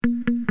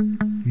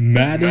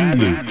Matt and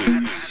Luke's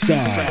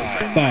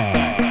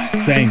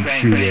Sci-Fi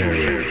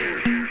Sanctuary.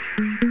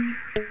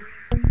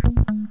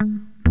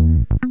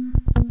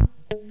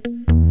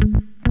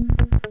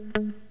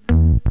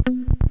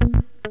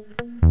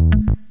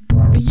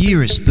 The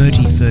year is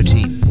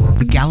 3013.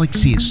 The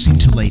galaxy is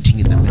scintillating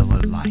in the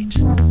mellow light.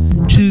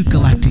 Two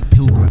galactic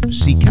pilgrims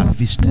seek out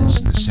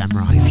vistas in the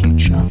samurai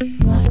future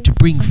to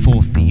bring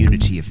forth the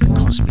unity of the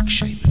cosmic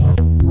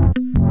shaman.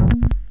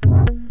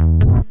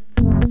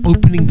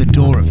 Opening the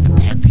door of the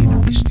pantheon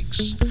of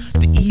mystics,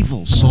 the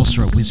evil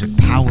sorcerer wizard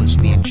powers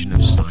the engine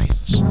of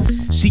science,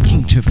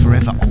 seeking to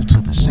forever alter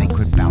the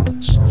sacred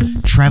balance,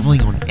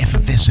 travelling on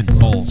effervescent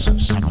balls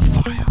of summer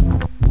fire.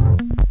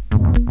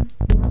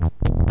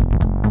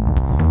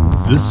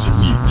 This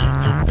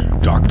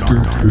week, Doctor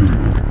Who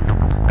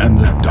and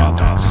the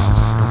Daleks.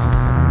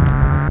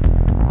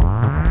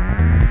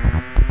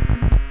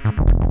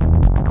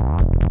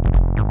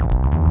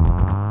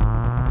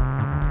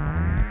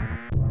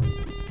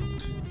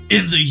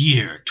 In the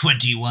year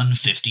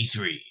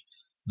 2153,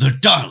 the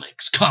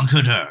Daleks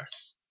conquered Earth.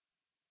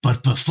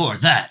 But before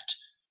that,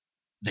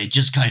 they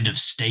just kind of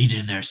stayed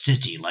in their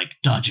city like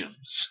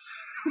dodgems.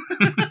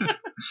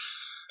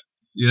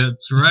 Yeah,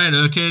 that's right.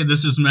 Okay,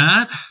 this is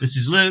Matt. This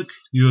is Luke.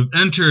 You have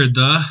entered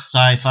the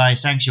Sci-Fi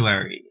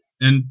Sanctuary.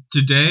 And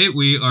today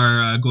we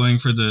are going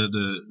for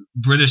the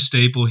British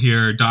staple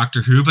here,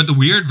 Doctor Who, but the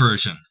weird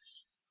version.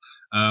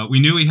 We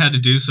knew we had to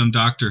do some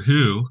Doctor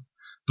Who,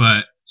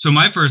 but so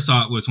my first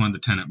thought was one of the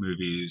Tenet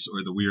movies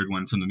or the weird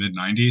one from the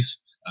mid-90s,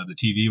 the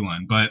TV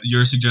one. But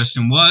your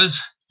suggestion was?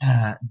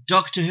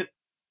 Doctor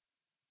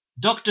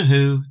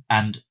Who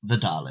and the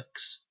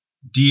Daleks.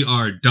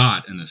 Dr.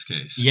 Dot in this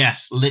case.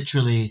 Yes,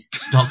 literally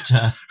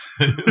Doctor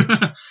Who.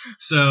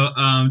 So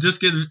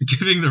just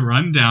giving the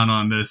rundown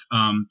on this.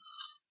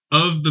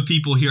 Of the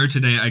people here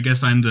today, I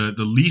guess I'm the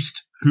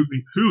least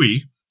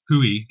hooey.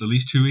 The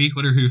least hooey?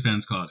 What are Who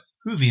fans called?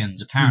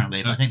 Whovians,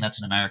 apparently, but I think that's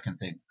an American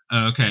thing.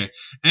 Okay.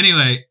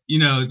 Anyway,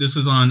 this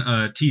was on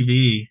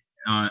TV,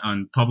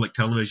 on public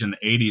television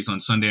in the 80s on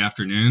Sunday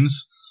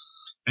afternoons.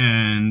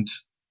 And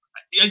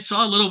I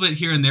saw a little bit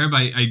here and there, but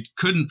I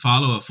couldn't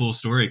follow a full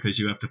story because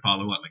you have to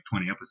follow,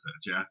 20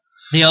 episodes, yeah?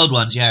 The old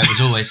ones, yeah, it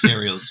was always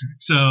serials.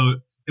 So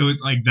it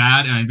was like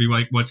that, and I'd be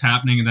like, what's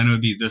happening? And then it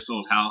would be This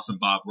Old House and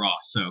Bob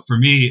Ross. So for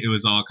me, it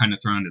was all kind of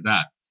thrown to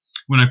that.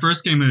 When I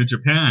first came into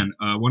Japan,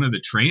 one of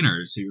the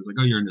trainers, he was like,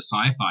 oh, you're into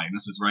sci-fi. And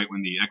this is right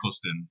when the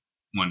Eccleston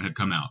one had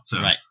come out.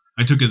 So right.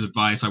 I took his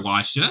advice. I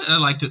watched it. I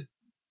liked it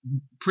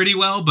pretty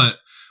well. But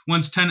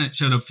once Tenet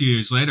showed up a few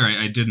years later,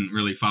 I didn't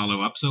really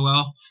follow up so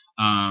well.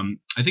 I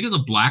think it was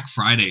a Black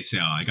Friday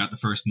sale. I got the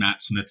first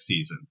Matt Smith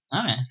season.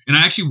 Oh, yeah. And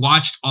I actually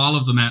watched all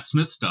of the Matt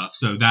Smith stuff.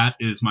 So that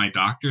is my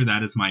doctor.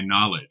 That is my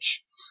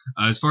knowledge.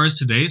 As far as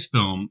today's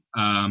film,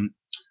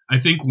 I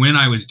think when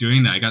I was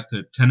doing that, I got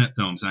the Tenet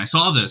films, and I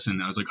saw this,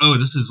 and I was like, oh,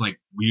 this is like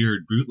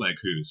weird bootleg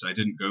Who, so I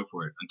didn't go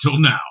for it until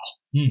now.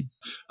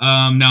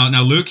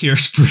 Now Luke here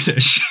is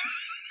British.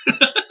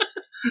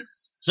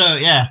 So,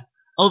 yeah,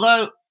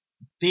 although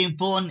being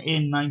born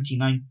in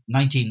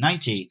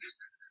 1990,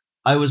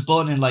 I was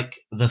born in,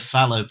 the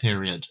fallow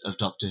period of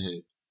Doctor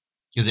Who,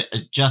 because it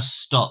had just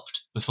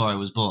stopped before I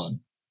was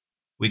born.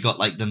 We got,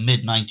 the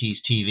mid-90s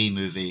TV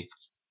movie,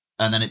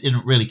 and then it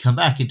didn't really come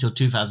back until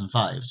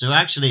 2005. So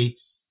actually,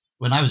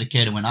 when I was a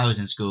kid and when I was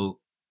in school,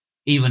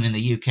 even in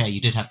the UK, you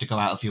did have to go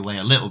out of your way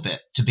a little bit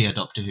to be a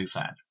Doctor Who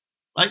fan.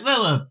 There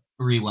were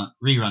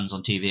reruns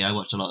on TV. I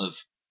watched a lot of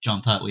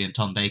John Pertwee and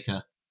Tom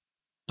Baker,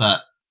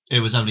 but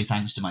it was only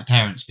thanks to my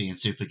parents being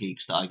super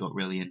geeks that I got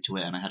really into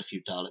it, and I had a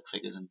few Dalek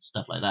figures and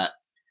stuff like that.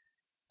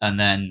 And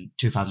then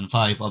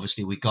 2005,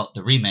 obviously, we got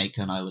the remake,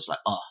 and I was like,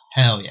 oh,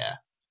 hell yeah.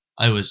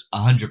 I was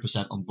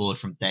 100% on board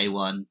from day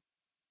one.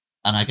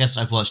 And I guess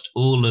I've watched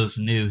all of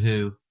New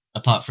Who,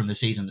 apart from the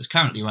season that's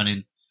currently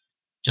running,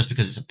 just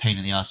because it's a pain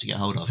in the ass to get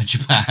hold of in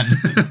Japan.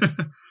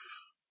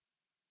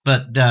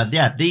 But,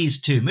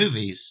 these two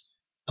movies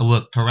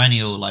were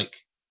perennial,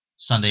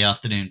 Sunday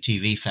afternoon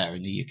TV fare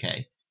in the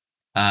UK.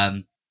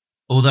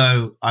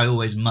 Although I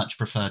always much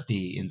preferred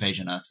the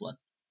Invasion Earth one.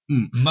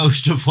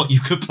 Most of what you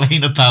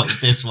complain about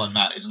this one,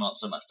 Matt, is not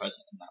so much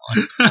present in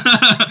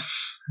that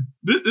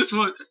one. This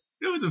one,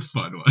 it was a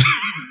fun one.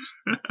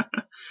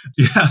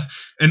 Yeah,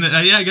 and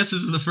I guess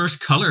this is the first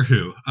color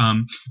Who.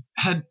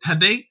 Had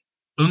they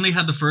only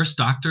had the first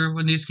Doctor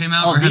when these came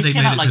out, or had they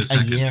made it to a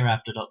second? A year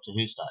after Doctor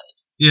Who started.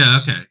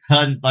 Yeah, okay.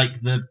 And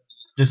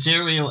the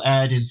serial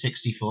aired in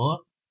 '64,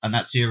 and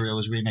that serial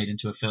was remade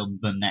into a film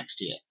the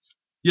next year.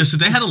 Yeah, so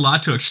they had a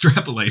lot to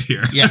extrapolate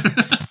here. Yeah,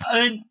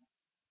 I mean,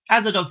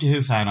 as a Doctor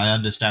Who fan, I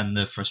understand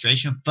the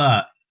frustration,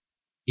 but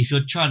if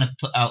you're trying to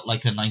put out a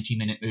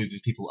 90-minute movie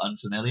with people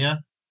unfamiliar,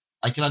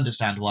 I can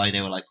understand why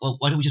they were like, well,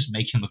 why don't we just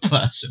make him a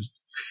person?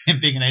 Him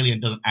being an alien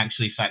doesn't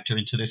actually factor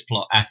into this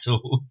plot at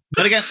all.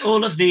 But again,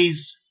 all of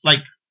these,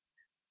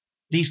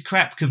 these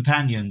crap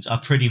companions are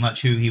pretty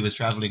much who he was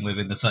traveling with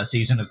in the first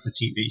season of the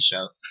TV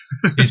show.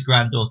 His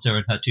granddaughter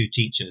and her two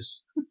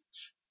teachers.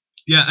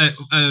 Yeah,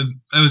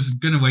 I was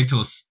going to wait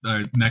till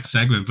our next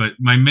segment, but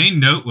my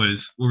main note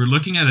was we're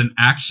looking at an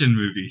action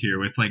movie here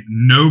with, like,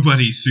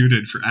 nobody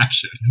suited for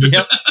action.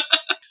 Yep.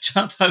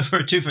 Jump over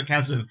a 2-foot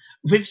chasm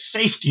with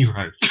safety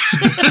ropes.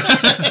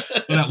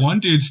 Well, that one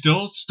dude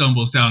still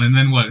stumbles down and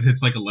then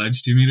hits like a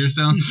ledge 2 meters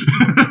down?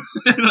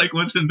 Like,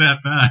 wasn't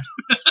that bad?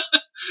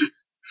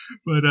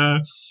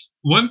 But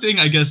one thing,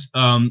 I guess,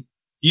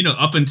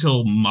 up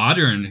until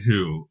modern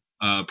Who,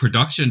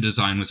 production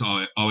design was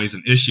always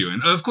an issue.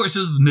 And of course,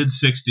 this is the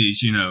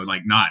mid-'60s,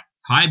 like not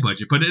high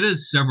budget, but it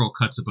is several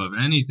cuts above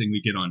anything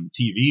we get on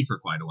TV for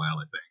quite a while,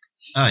 I think.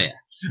 Oh,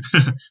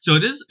 yeah. So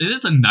it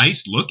is a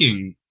nice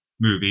looking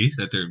movie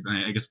that they're,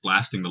 I guess,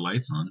 blasting the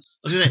lights on.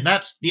 I was gonna say,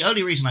 that's the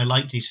only reason I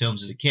liked these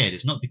films as a kid.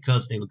 Is not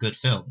because they were good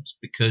films,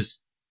 because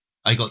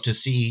I got to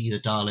see the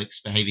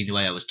Daleks behaving the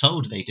way I was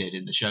told they did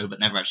in the show, but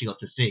never actually got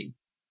to see.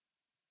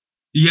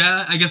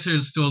 Yeah, I guess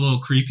they're still a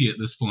little creepy at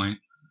this point.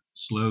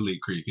 Slowly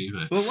creepy,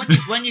 but... Well,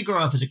 when you grow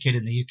up as a kid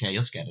in the UK,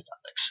 you're scared of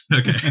Daleks.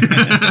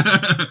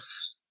 Okay.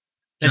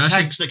 They're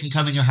tanks that can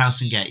come in your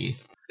house and get you.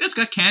 It's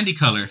got candy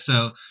color,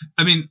 so,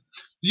 I mean,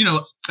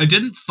 I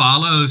didn't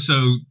follow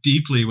so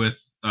deeply with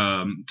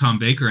Tom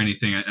Baker or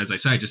anything. As I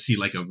said, I just see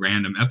like a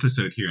random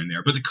episode here and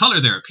there, but the color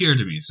there appeared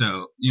to me.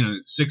 So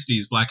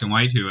 60s black and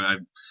white Who.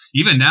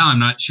 Even now, I'm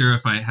not sure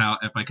if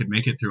I could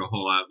make it through a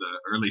whole lot of the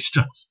early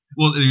stuff.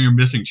 Well, you're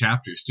missing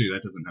chapters too.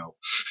 That doesn't help.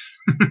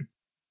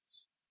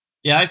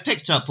 Yeah, I've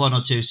picked up 1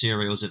 or 2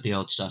 serials of the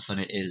old stuff, and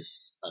it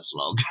is a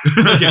slog.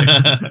 Okay.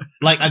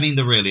 Like, I mean,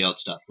 the really old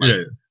stuff. Like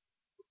Yeah.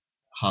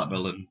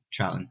 Hartnell and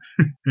Troughton.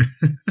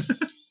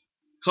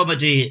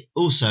 Comedy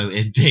also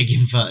in big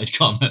inverted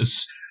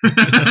commas.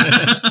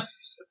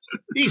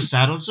 He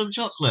sat on some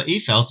chocolate. He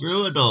fell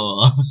through a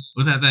door.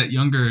 Well, that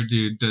younger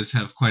dude does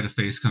have quite a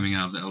face coming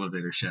out of the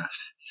elevator shaft.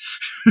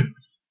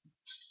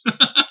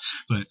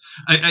 But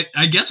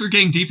I guess we're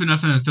getting deep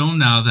enough in the film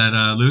now that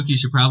Luke, you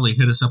should probably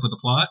hit us up with the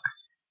plot.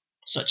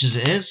 Such as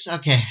it is?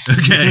 Okay.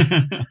 Okay.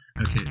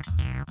 Okay.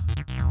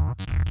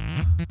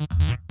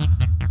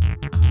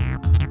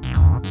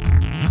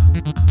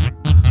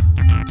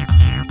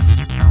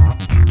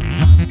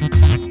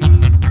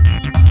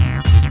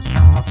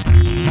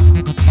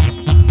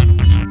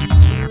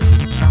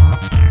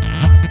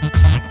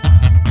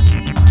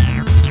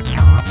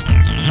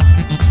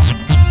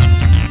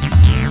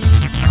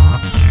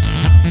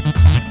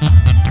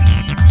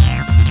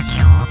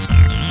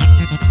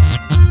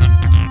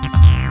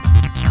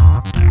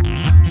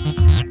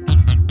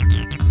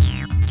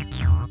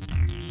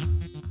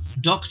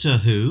 Doctor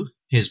Who,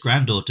 his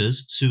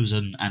granddaughters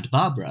Susan and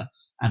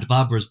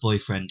Barbara's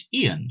boyfriend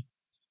Ian,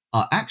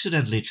 are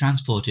accidentally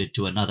transported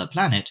to another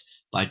planet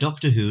by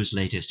Doctor Who's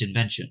latest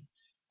invention,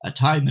 a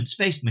time and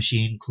space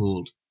machine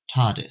called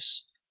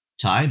TARDIS,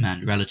 time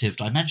and relative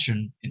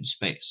dimension in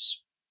space.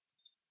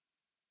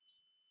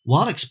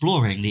 While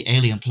exploring the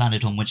alien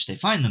planet on which they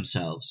find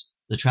themselves,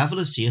 the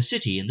travellers see a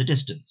city in the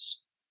distance.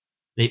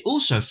 They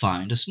also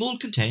find a small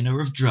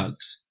container of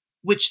drugs,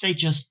 which they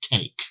just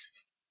take.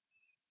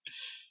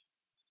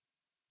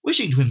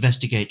 Wishing to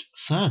investigate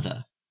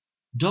further,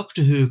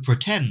 Doctor Who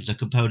pretends a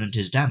component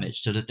is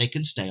damaged so that they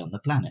can stay on the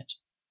planet,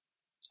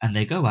 and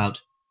they go out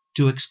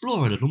to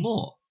explore a little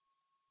more,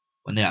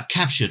 when they are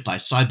captured by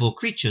cyborg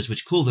creatures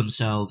which call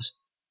themselves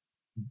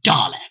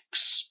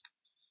Daleks.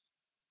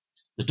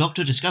 The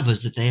Doctor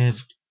discovers that they have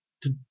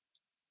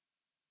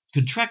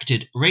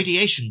contracted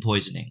radiation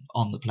poisoning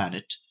on the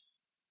planet,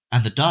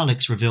 and the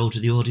Daleks reveal to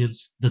the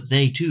audience that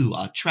they too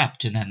are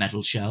trapped in their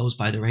metal shells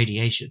by the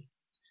radiation.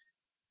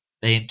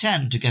 They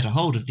intend to get a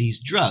hold of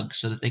these drugs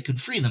so that they can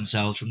free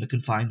themselves from the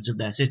confines of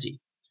their city,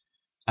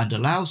 and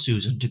allow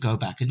Susan to go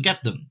back and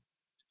get them.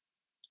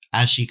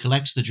 As she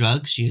collects the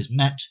drugs, she is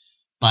met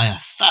by a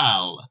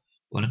Thal,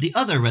 one of the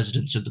other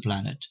residents of the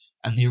planet,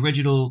 and the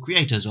original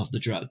creators of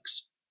the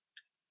drugs.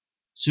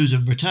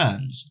 Susan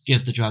returns,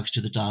 gives the drugs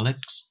to the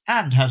Daleks,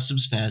 and has some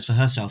spares for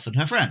herself and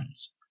her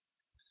friends.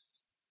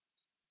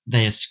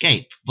 They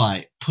escape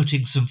by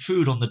putting some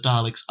food on the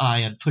Dalek's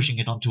eye and pushing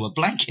it onto a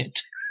blanket.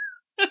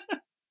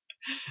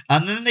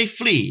 And then they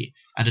flee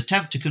and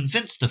attempt to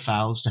convince the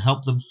Thals to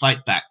help them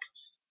fight back,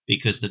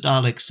 because the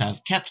Daleks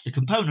have kept the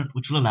component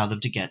which will allow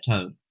them to get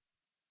home.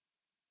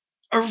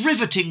 A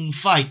riveting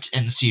fight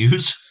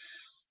ensues,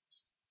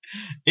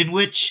 in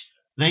which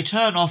they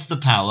turn off the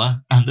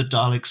power and the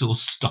Daleks all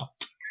stop.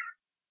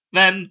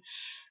 Then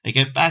they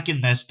get back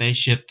in their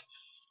spaceship,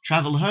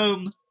 travel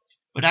home,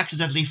 but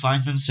accidentally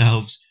find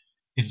themselves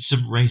in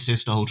some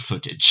racist old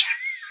footage.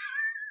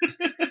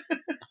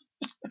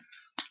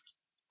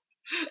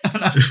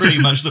 And that's pretty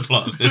much the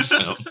plot of this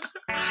film.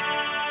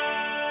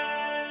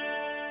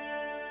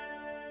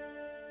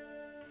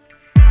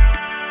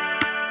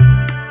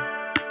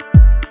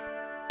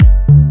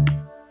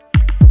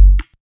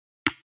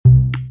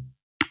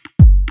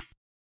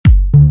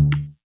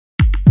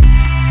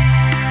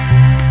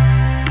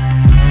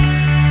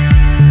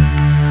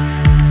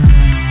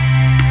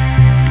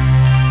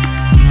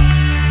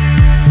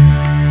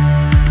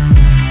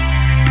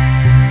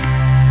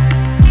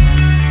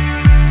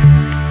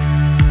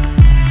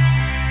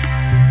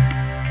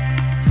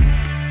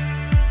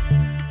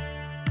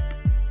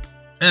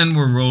 And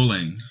we're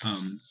rolling.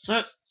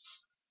 So,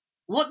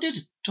 what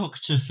did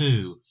Doctor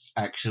Who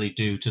actually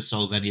do to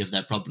solve any of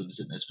their problems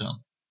in this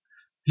film?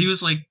 He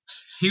was like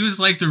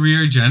the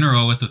rear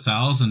general with the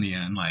Thals in the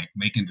end, like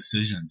making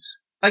decisions.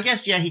 I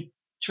guess, yeah, he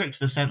tricked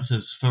the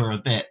censors for a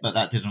bit, but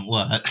that didn't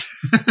work.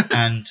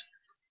 And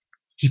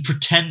he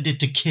pretended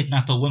to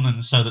kidnap a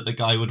woman so that the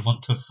guy would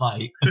want to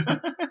fight.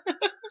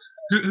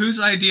 Whose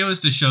idea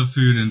was to shove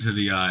food into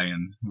the eye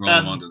and roll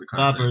them onto the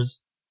carpet? Barbara's.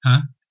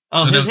 Huh?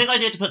 Oh, it was his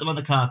idea to put them on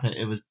the carpet.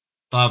 It was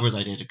Barbara's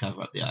idea to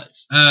cover up the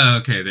eyes. Oh,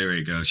 okay, there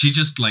we go. She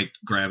just like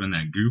grabbing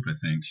that goop, I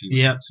think.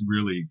 She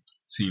really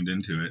seemed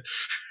into it.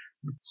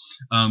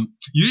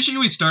 Usually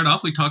we start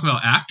off, we talk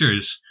about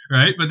actors,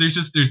 right? But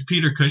there's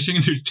Peter Cushing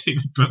and there's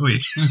David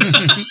Bowie.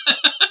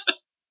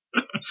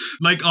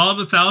 Like all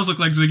the Thals look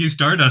like Ziggy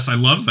Stardust. I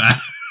love that.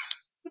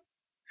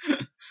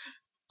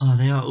 Oh,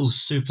 they are all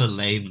super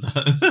lame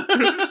though.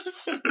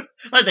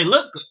 Like they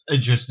look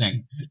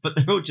interesting, but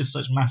they're all just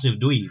such massive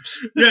dweebs.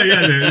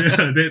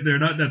 They're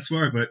not that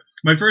smart. But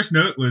my first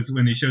note was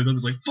when he shows up,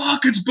 it's like,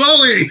 "Fuck, it's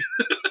Bowie."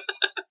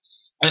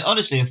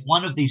 Honestly, if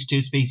one of these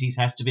two species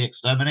has to be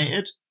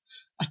exterminated,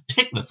 I'd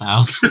pick the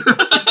Thals.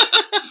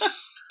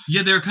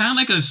 Yeah, they're kind of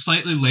like a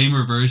slightly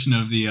lamer version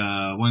of the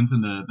ones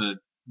in the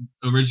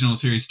original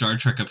series Star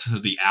Trek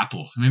episode, The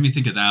Apple. It made me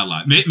think of that a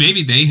lot.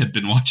 Maybe they had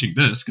been watching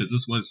this because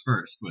this was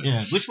first. But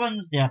yeah, which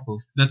one's The Apple?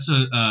 That's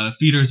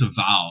Feeders of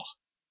Val.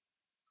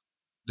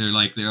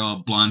 They're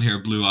all blonde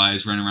hair, blue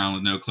eyes, running around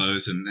with no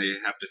clothes, and they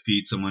have to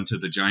feed someone to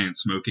the giant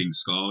smoking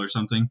skull or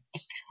something. I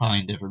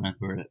kind of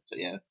remember it, but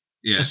yeah.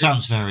 Yeah, it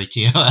sounds very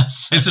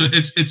TOS.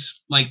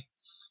 It's like,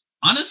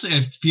 honestly,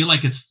 I feel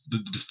like it's the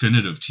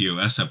definitive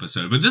TOS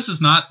episode, but this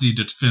is not the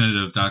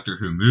definitive Doctor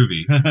Who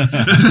movie.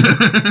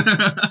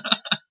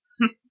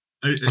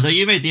 Although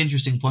you made the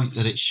interesting point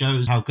that it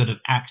shows how good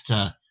an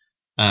actor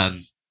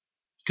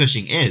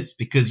Cushing is,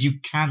 because you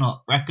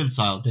cannot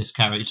reconcile this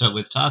character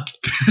with Tarkin.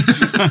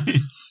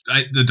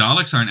 The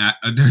Daleks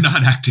they're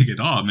not acting at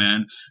all,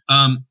 man.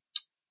 I've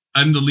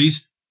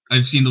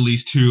seen the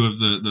least two of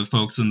the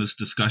folks in this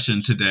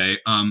discussion today.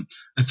 I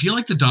feel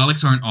like the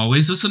Daleks aren't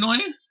always this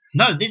annoying.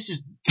 No,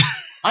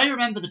 I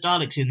remember the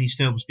Daleks in these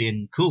films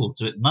being cool,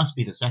 so it must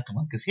be the second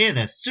one, because here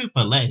they're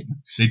super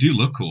lame. They do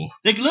look cool.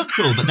 They look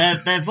cool, but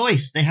their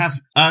voice, they have...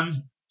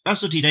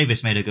 Russell T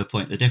Davies made a good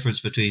point, the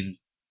difference between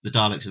the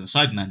Daleks and the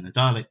Cybermen.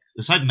 The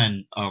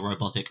Cybermen are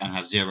robotic and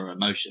have zero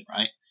emotion,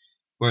 right?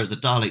 Whereas the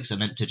Daleks are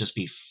meant to just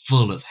be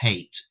full of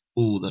hate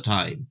all the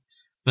time.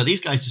 But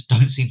these guys just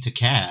don't seem to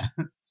care.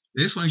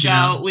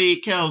 Shall we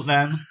kill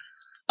them?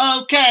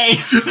 Okay.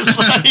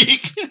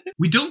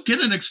 We don't get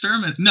an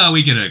exterminate. No,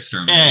 we get an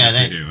exterminate. Yeah, yes,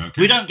 they do.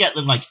 Okay. We don't get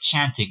them like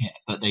chanting it,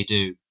 but they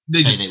do.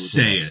 They just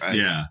say it, right?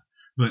 Yeah.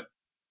 But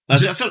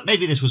I feel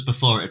maybe this was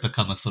before it had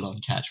become a full-on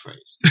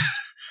catchphrase.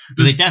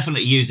 But they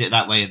definitely use it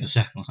that way in the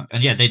second one.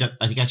 And yeah, they don't.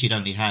 I think actually it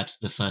only had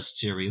the first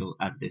serial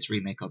and this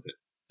remake of it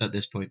at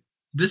this point.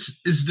 This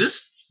is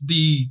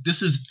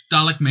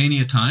Dalek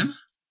Mania time?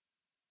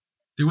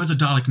 There was a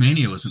Dalek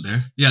Mania, wasn't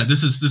there? Yeah,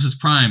 this is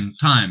prime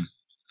time.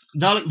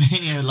 Dalek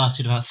Mania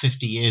lasted about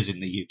 50 years in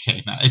the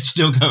UK now. It's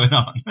still going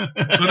on.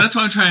 Well, that's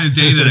why I'm trying to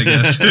date it, I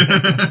guess.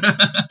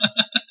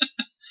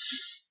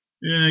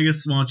 Yeah, I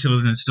guess small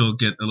children still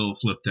get a little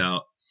flipped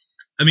out.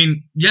 I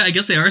mean, yeah, I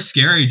guess they are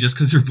scary just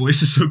because their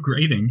voice is so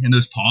grating. And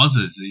those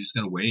pauses, you just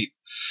gotta wait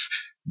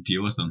and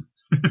deal with them.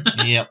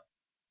 Yep.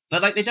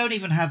 But, like, they don't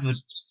even have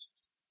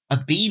a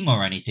beam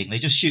or anything. They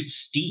just shoot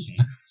steam.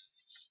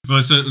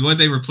 Well, so what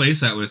they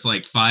replace that with,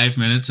 like 5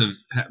 minutes of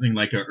having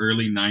like an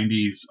early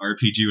 90s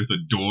RPG with a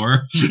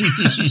door?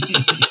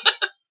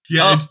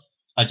 Yeah. Oh,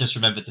 I just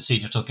remembered the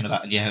scene you're talking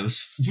about, and yeah, it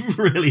was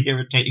really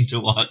irritating to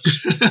watch.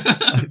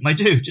 My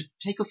dude, just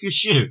take off your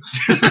shoe.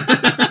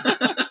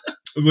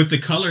 With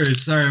the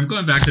colors, sorry, I'm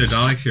going back to the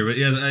Daleks here, but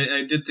yeah,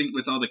 I did think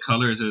with all the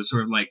colors, it was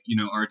sort of like,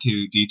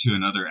 R2-D2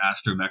 and other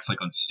astromechs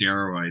like on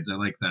steroids. I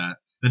like that.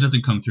 That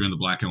doesn't come through in the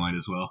black and white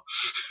as well.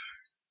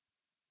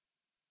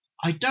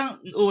 I don't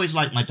always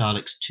like my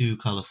Daleks too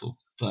colourful,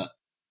 but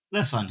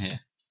they're fun here.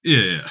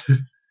 Yeah.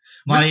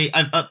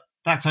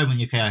 Back home in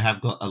the UK, I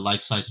have got a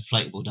life-size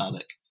inflatable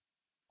Dalek,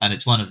 and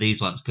it's one of these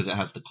ones because it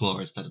has the claw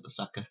instead of the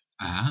sucker.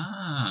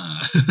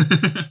 Ah.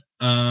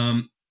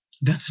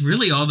 That's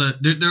really all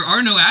there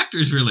are no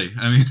actors, really,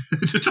 I mean,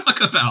 to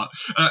talk about.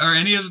 Are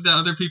any of the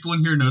other people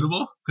in here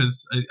notable?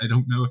 Because I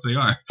don't know if they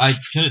are. I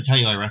couldn't tell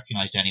you I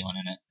recognised anyone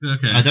in it.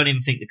 Okay. I don't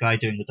even think the guy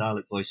doing the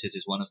Dalek voices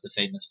is one of the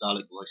famous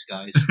Dalek voice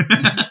guys.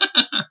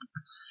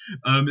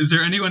 Is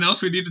there anyone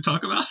else we need to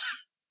talk about?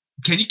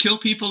 Can you kill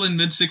people in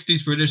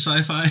mid-60s British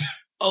sci-fi?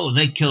 Oh,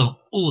 they kill them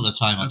all the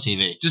time on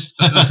TV.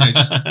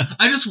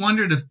 I just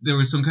wondered if there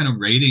was some kind of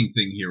rating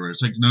thing here where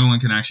it's like no one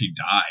can actually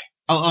die.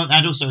 Oh,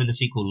 and also in the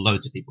sequel,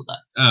 loads of people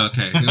die. Oh,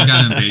 okay. We've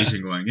got an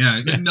invasion going.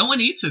 Yeah, no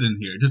one eats it in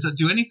here.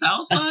 Do any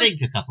Thals die? I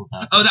think a couple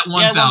Thals. Oh, that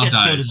one Thal gets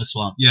dies. killed in the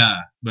swamp.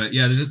 Yeah, but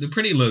yeah, there's a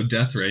pretty low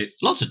death rate.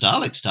 Lots of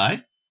Daleks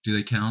die. Do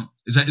they count?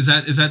 Is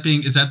that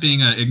being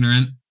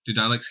ignorant? Do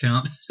Daleks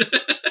count?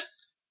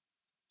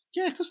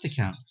 Yeah, of course they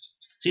count.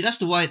 See, that's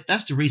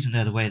the reason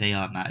they're the way they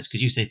are, Matt. Is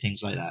because you say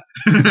things like that.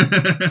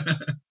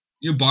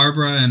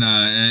 Barbara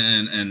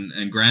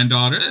and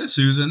granddaughter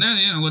Susan,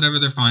 they're whatever,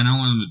 they're fine. I don't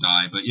want them to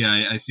die, but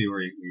yeah, I see where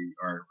we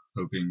are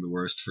hoping the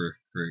worst for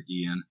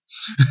Ian.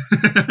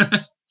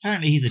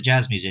 Apparently, he's a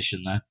jazz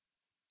musician, though.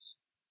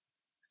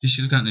 He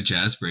should have gotten a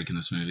jazz break in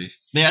this movie.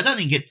 But yeah, I don't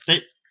think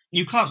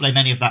you can't blame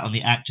any of that on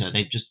the actor.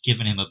 They've just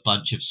given him a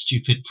bunch of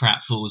stupid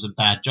pratfalls and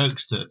bad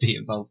jokes to be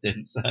involved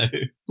in. So,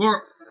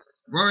 well,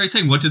 we're already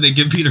saying, what did they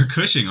give Peter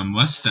Cushing? A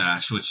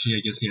mustache, which I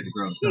guess he had to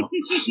grow himself.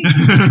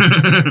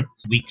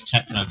 Weak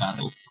techno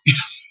babble.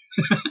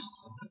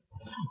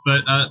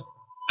 But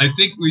I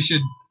think we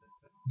should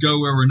go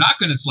where we're not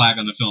going to slag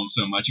on the film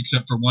so much,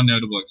 except for one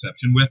notable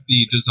exception, with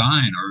the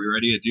design. Are we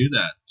ready to do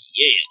that?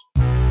 Yeah.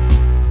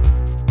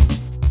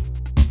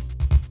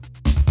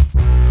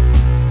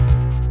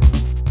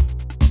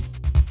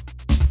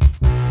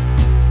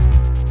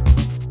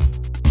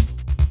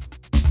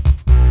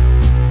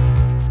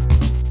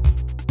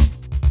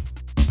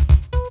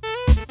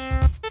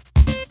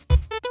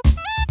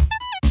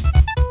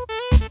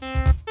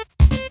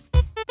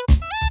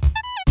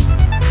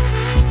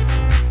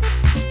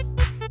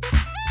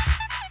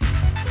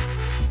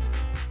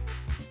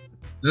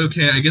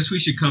 Okay, I guess we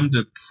should come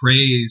to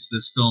praise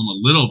this film a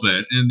little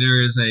bit, and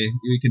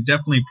we could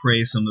definitely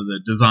praise some of the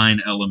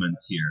design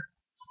elements here.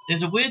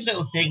 There's a weird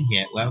little thing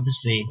here where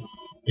obviously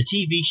the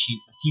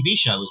TV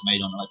show was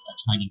made on like a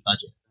tiny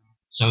budget,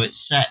 so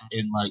it's set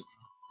in like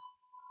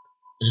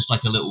just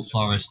like a little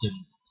forest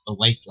and a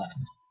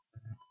wasteland.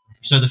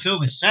 So the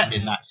film is set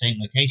in that same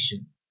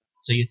location.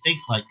 So you think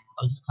like,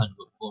 oh, this is kind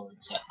of a boring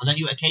set, but then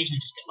you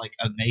occasionally just get like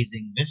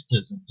amazing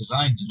vistas and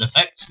designs and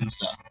effects and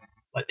stuff.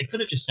 Like, they could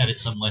have just set it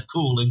somewhere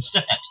cool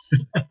instead.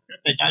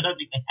 I don't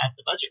think they had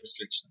the budget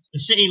restrictions. The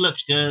city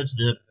looked good.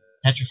 The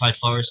petrified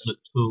forest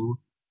looked cool.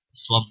 The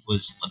swamp it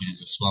was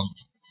a swamp.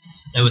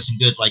 There were some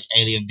good, like,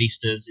 alien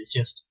vistas. It's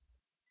just,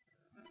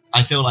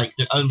 I feel like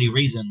the only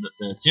reason that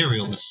the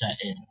serial was set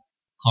in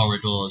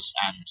corridors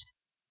and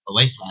a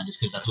wasteland is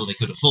because that's all they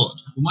could afford.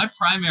 Well, my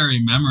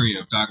primary memory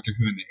of Doctor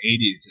Who in the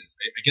 80s is,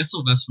 I guess,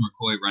 Sylvester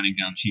McCoy running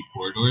down cheap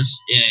corridors.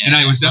 Yeah, and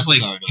I was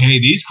definitely like, hey,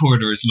 these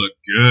corridors look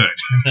good.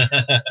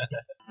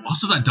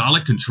 Also, that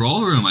Dalek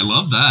control room, I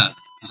love that.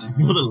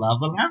 All the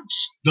lava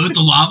lamps? The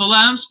lava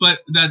lamps, but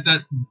that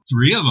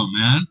 3 of them,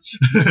 man.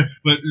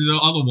 But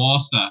all the wall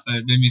stuff,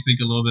 it made me think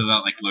a little bit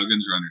about, like,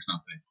 Logan's Run or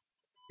something.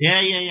 Yeah.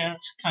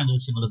 It's kind of a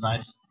similar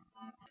vibe.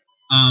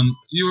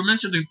 You were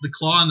mentioning the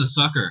claw and the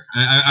sucker.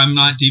 I'm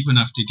not deep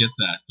enough to get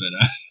that,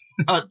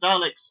 but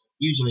Daleks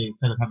usually,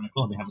 instead of having a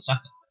claw, they have a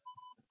sucker.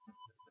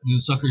 Do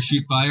the sucker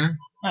shoot fire?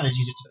 No, they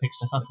use it to pick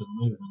stuff up and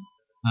move.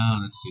 Oh,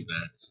 that's too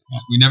bad. Yeah.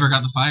 We never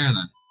got the fire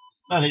then.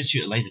 No, they just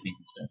shoot a laser beam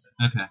instead.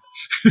 Okay.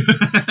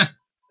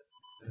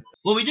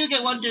 Well, we do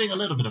get one doing a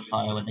little bit of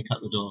fire when they cut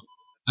the door.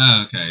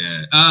 Oh, okay,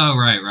 yeah. Oh,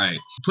 right.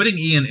 Putting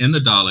Ian in the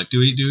Dalek. Do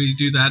we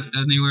do that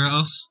anywhere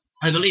else?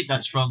 I believe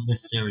that's from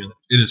this serial.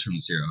 It is from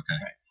the serial. Okay.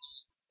 Right.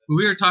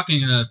 We were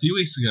talking a few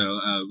weeks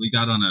ago, we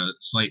got on a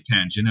slight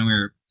tangent,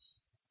 and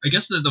I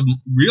guess the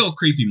real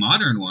creepy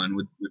modern one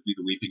would be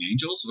the Weeping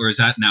Angels, or is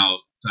that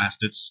now past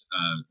its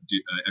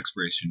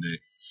expiration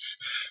date?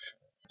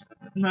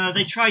 No,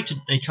 they tried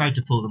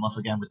to pull them off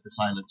again with the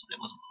Silence, but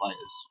it wasn't quite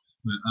as.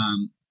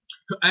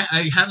 But,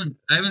 I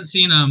haven't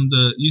seen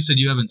you said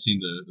you haven't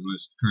seen the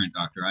most current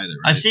Doctor either,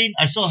 right?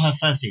 I saw her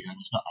first season.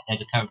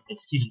 There's a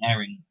season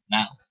airing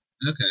now.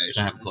 Okay. Which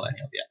I haven't caught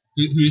any of yet.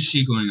 Who is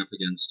she going up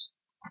against?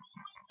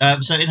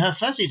 So in her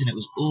first season, it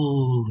was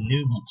all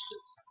new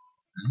monsters,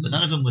 but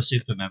none of them were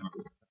super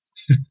memorable.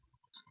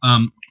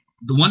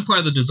 The one part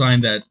of the design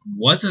that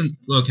wasn't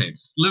okay.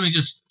 Let me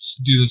just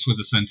do this with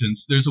a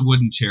sentence. There's a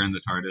wooden chair in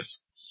the TARDIS.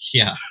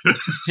 Yeah,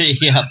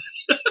 yeah.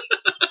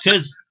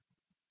 Because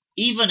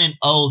even in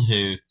old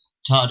Who,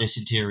 TARDIS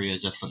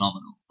interiors are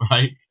phenomenal,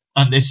 right?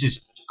 And this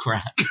is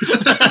crap.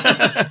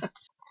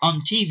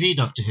 On TV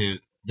Doctor Who,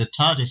 the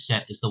TARDIS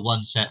set is the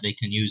one set they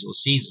can use all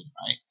season,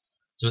 right?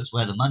 So it's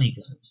where the money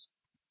goes.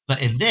 But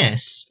in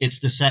this, it's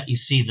the set you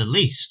see the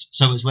least,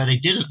 so it's where they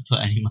didn't put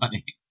any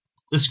money.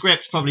 The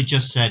script probably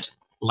just said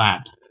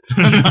lab.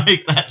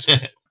 Like, that's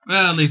it.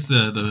 Well, at least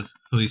the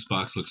police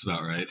box looks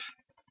about right.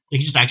 They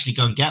can just actually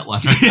go and get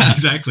one. Yeah,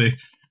 exactly.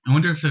 I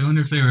wonder if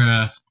they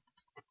were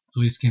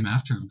police came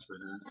after him for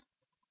that.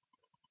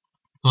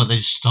 Well, they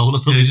just stole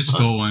a police They just box.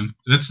 stole one.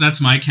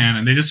 That's my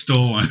canon. They just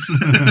stole one.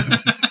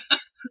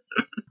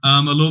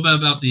 A little bit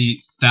about the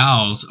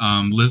Thals.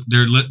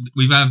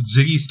 We have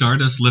Ziggy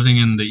Stardust living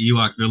in the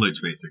Ewok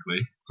village, basically.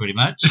 Pretty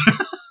much.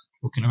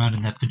 Walking around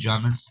in their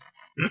pajamas.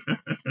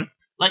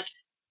 Like,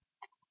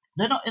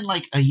 they're not in,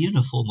 like, a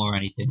uniform or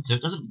anything, so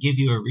it doesn't give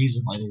you a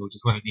reason why they're all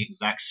just wearing the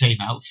exact same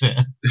outfit.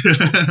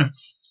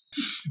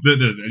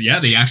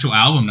 The actual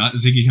album, not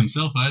Ziggy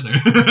himself either.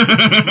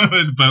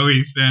 With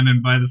Bowie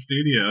standing by the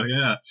studio,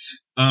 yeah.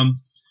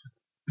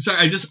 Sorry,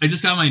 I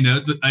just got my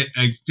note.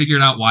 I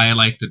figured out why I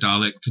like the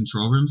Dalek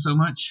control room so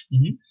much.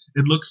 Mm-hmm.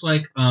 It looks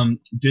like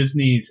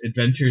Disney's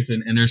Adventures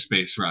in Inner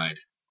Space ride.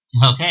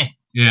 Okay.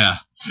 Yeah.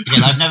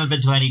 Again, I've never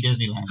been to any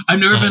Disneyland. I've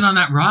never so- been on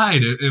that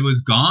ride. It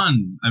was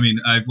gone. I mean,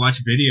 I've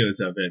watched videos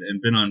of it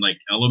and been on like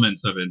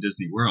elements of it in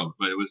Disney World,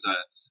 but it was a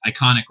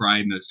iconic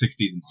ride in the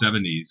 60s and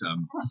 70s.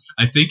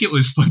 I think it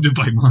was funded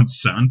by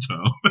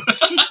Monsanto.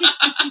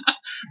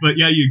 But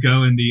yeah, you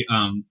go in the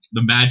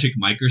magic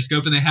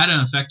microscope, and they had an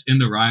effect in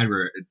the ride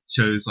where it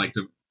shows like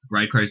the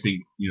ride cars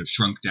being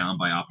shrunk down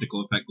by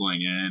optical effect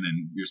going in,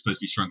 and you're supposed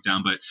to be shrunk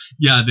down. But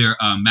yeah, their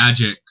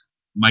magic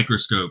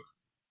microscope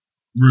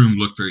room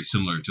looked very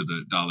similar to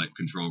the Dalek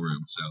control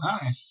room.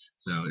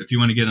 So if you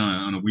want to get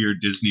on a weird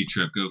Disney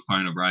trip, go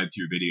find a ride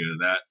through video of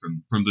that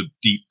from the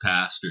deep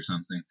past or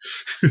something.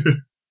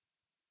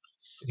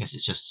 I guess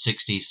it's just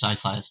 60s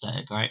sci-fi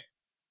aesthetic, right?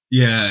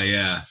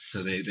 Yeah.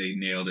 So they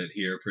nailed it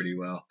here pretty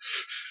well.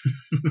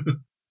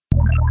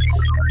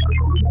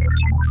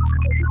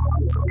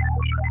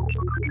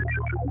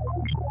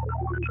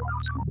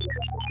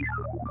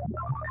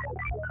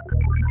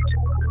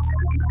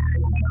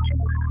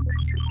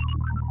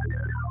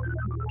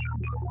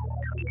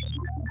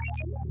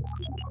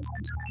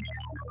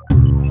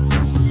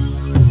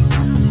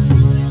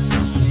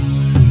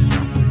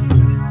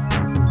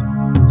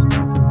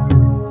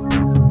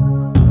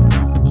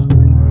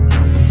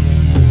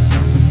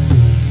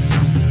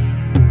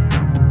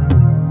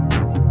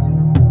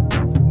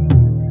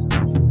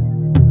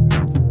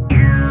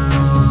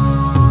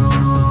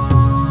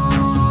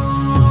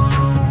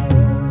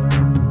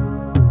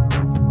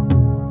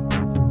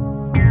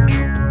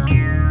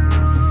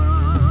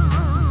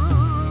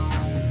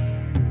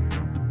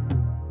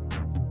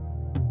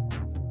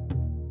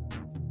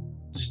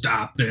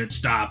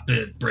 Stop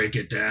it, break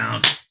it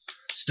down.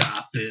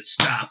 Stop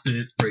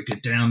it, break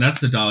it down. That's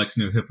the Daleks'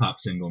 new hip-hop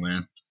single,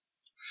 man.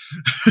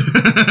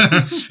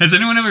 Has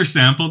anyone ever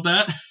sampled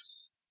that?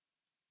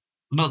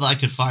 Not that I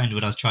could find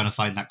when I was trying to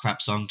find that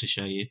crap song to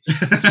show you.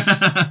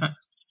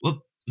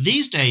 Well,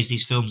 these days,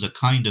 these films are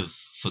kind of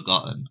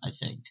forgotten, I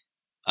think.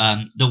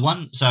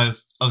 So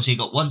obviously you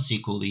got one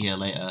sequel a year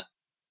later.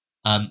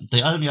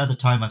 The only other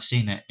time I've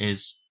seen it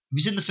is, have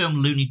you seen the film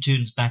Looney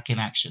Tunes Back in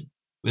Action?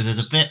 Where there's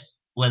a bit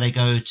where they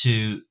go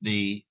to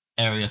the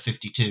Area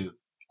 52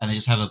 and they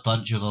just have a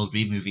bunch of old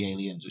B-movie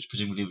aliens, which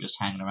presumably were just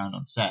hanging around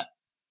on set.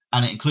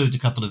 And it includes a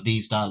couple of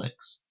these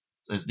Daleks.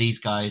 So there's these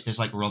guys, there's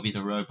like Robbie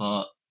the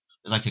Robot,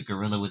 there's like a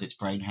gorilla with its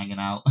brain hanging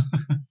out.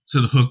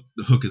 So the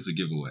hook is the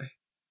giveaway.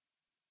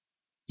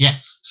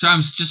 Yes. So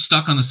I'm just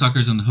stuck on the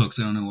suckers and the hooks.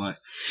 I don't know why.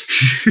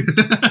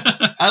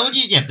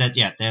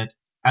 They're,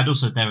 and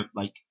also they're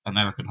like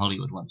American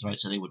Hollywood ones, right?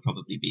 So they would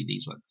probably be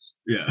these ones.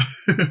 Yeah.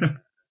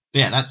 But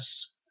yeah,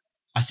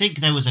 I think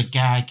there was a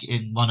gag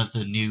in one of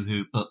the New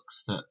Who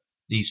books that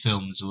these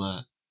films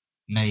were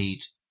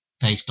made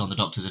based on the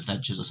Doctor's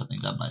adventures or something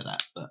dumb like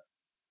that. But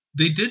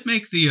they did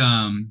make the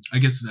I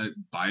guess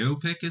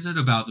biopic, is it,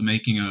 about the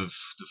making of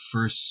the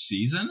first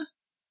season?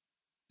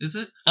 Is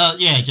it?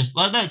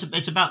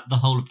 It's about the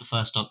whole of the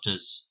first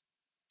Doctor's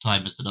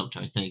time as the Doctor,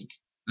 I think,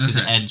 because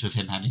it ends with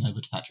him handing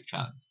over to Patrick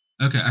Troughton.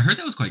 Okay, I heard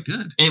that was quite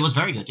good. It was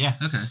very good, yeah.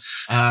 Okay.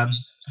 I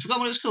forgot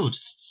what it was called.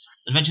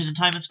 Adventures in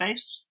Time and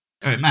Space?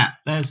 Alright, Matt,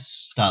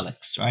 there's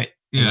Daleks, right?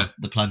 Yeah.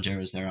 The plunger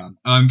is their own.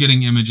 I'm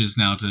getting images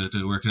now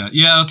to work it out.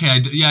 Yeah, okay.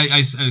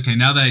 Okay,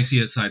 now that I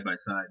see it side by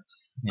side.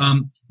 Yeah.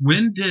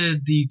 When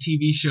did the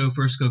TV show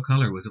first go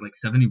color? Was it like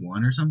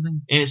 71 or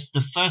something? It's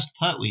the first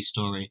Pertwee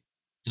story,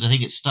 because I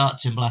think it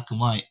starts in black and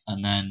white,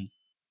 and then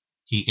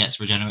he gets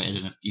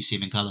regenerated and you see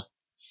him in color.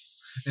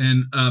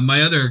 And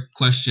my other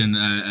question,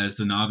 as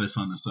the novice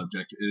on the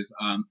subject,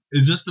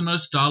 is this the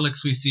most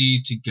Daleks we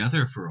see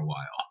together for a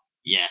while?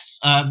 Yes.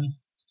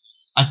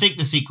 I think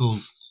the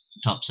sequel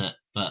tops it,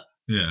 but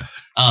yeah.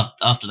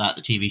 After that,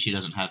 the TV show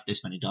doesn't have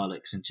this many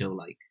Daleks until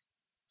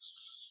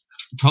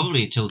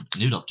probably until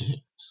New Doctor Who.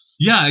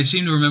 Yeah, I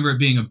seem to remember it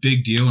being a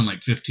big deal when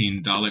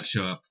 15 Daleks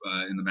show up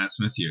in the Matt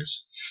Smith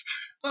years.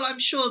 Well, I'm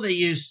sure they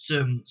used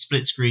some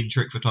split-screen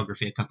trick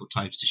photography a couple of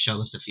times to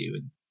show us a few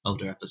in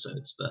older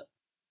episodes, but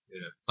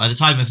yeah. By the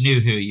time of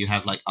New Who, you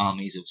have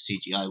armies of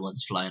CGI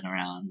ones flying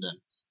around and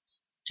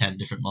 10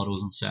 different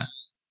models on set.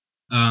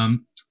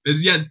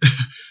 Yeah,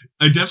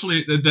 I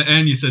definitely, at the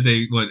end you said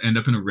they end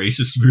up in a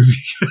racist movie.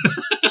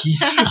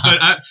 Yeah.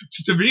 But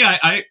to me,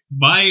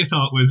 my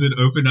thought was it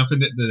opened up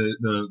and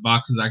the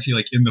box was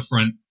actually in the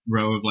front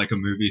row of a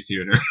movie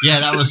theater.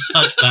 Yeah, that was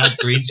such bad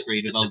green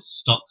screen of old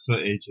stock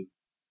footage of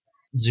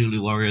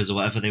Zulu warriors or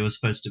whatever they were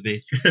supposed to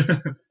be.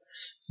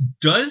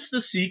 Does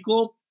the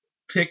sequel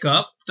pick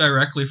up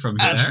directly from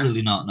here?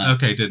 Absolutely not, no.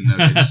 Okay, didn't.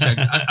 Okay, just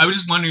checking. I was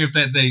just wondering if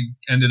they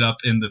ended up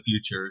in the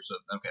future. So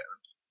okay,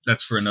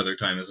 that's for another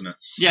time, isn't it?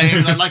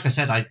 Yeah, like I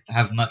said, I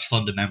have much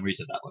fonder memories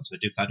of that one, so I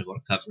do kind of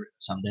want to cover it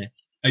someday.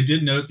 I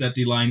did note that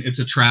the line "It's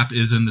a trap"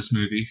 is in this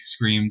movie,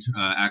 screamed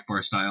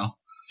Akbar style.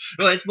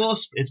 Well, it's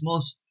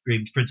more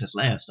screamed Princess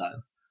Leia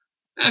style.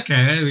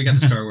 Okay, we got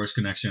the Star Wars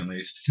connection at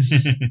least.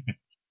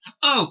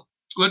 Oh,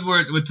 good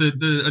word with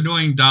the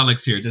annoying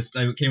Daleks here. Just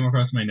I came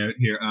across my note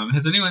here.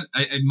 Has anyone?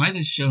 I might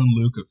have shown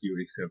Luke a few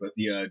weeks ago, but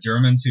the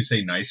Germans who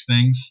say nice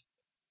things.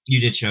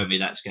 You did show me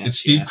that sketch. It's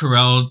Steve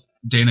Carell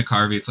Dana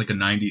Carvey. It's like a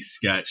 '90s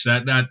sketch.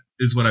 That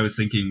is what I was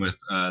thinking with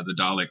the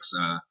Daleks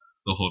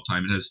the whole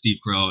time. It has Steve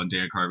Carell and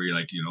Dana Carvey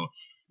like, you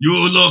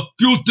look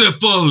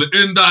beautiful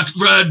in that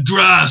red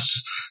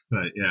dress.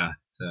 But yeah,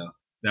 so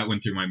that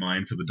went through my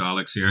mind for the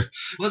Daleks here.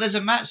 Well, there's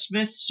a Matt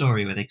Smith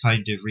story where they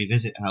kind of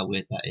revisit how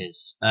weird that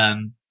is.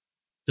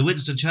 The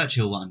Winston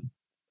Churchill one,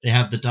 they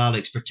have the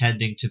Daleks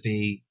pretending to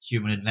be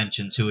human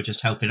inventions who are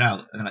just helping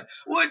out. And they're like,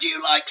 would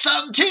you like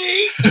some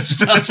tea? And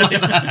stuff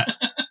like that.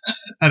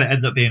 And it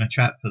ends up being a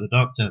trap for the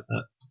Doctor.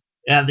 But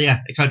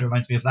yeah, it kind of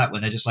reminds me of that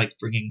when they're just like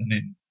bringing them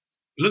in.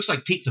 It looks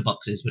like pizza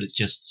boxes, but it's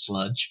just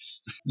sludge.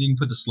 You can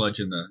put the sludge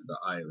in the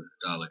eye of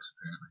the Daleks,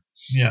 apparently.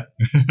 Yeah.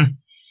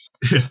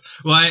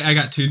 Well, I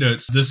got 2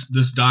 notes.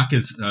 This doc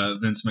is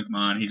Vince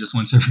McMahon. He just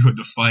wants everyone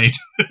to fight.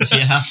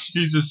 Yeah.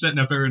 He's just setting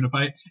up everyone to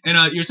fight.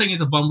 And you're saying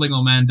he's a bumbling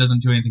old man,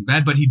 doesn't do anything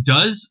bad, but he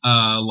does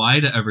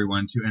lie to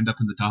everyone to end up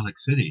in the Dalek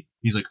City.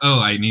 He's like, oh,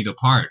 I need a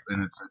part.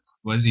 And it's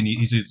what does he need?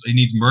 He says he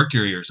needs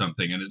mercury or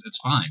something, and it's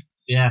fine.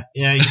 Yeah,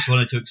 he just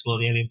wanted to explore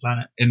the alien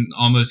planet. And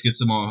almost gets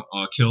them all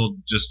killed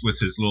just with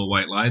his little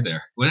white lie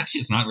there. Well,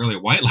 actually, it's not really a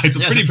white lie. It's a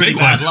pretty big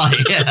bad one.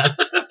 lie, yeah.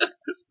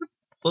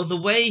 Well,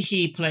 the way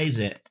he plays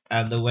it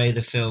and the way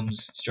the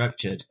film's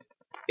structured,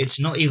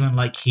 it's not even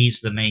like he's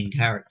the main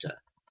character.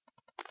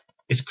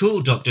 It's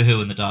cool, Doctor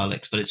Who and the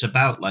Daleks, but it's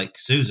about, like,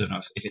 Susan,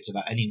 or if it's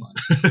about anyone.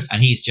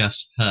 And he's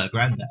just her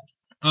granddad.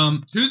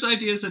 Whose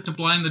idea is it to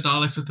blind the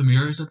Daleks with the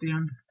mirrors at the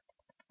end?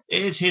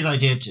 It is his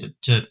idea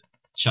to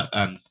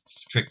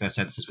trick their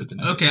senses with the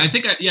mirrors. Okay, I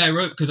think I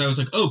wrote because I was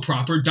like, oh,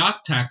 proper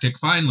doc tactic,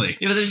 finally.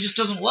 Yeah, but then it just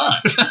doesn't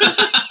work.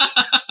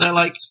 They're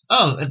like,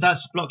 oh,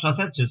 that's blocked our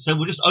senses, so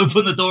we'll just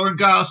open the door and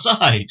go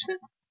outside.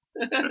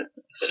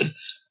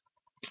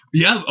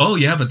 Yeah. Oh,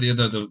 yeah. But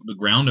the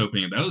ground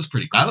opening, that was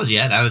pretty cool.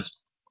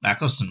 That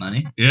cost some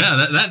money.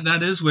 Yeah.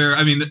 That is where,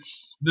 I mean,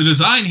 the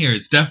design here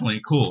is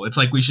definitely cool. It's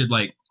like we should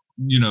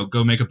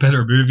go make a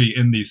better movie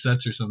in these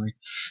sets or something,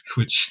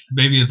 which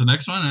maybe is the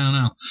next one. I don't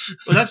know.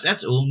 Well,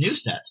 that's all new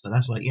sets, but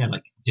that's like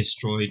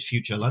destroyed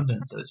future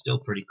London, so it's still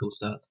pretty cool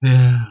stuff.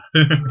 Yeah.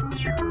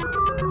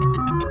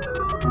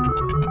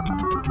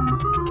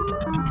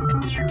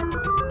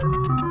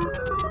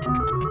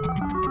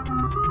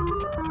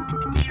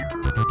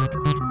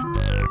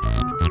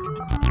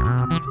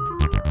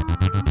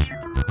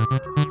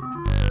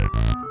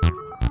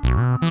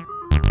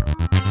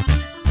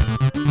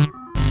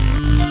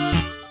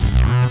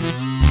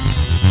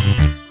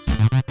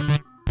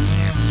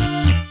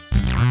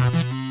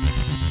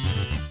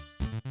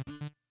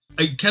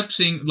 I kept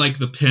seeing, like,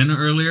 the pin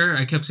earlier.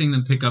 I kept seeing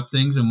them pick up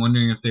things and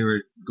wondering if they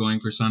were going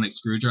for Sonic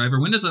Screwdriver.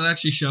 When does that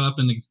actually show up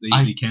in the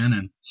EV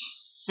canon?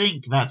 I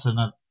think that's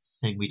another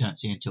thing we don't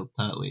see until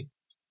Pertwee.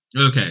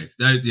 Okay.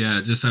 I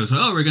was like,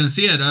 oh, we're going to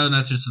see it. Oh,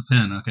 that's just a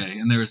pin. Okay.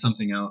 And there was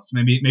something else.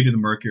 Maybe the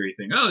Mercury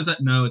thing. Oh, is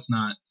that? No, it's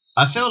not.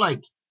 I feel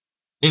like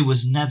it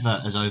was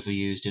never as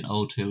overused in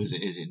Old Who as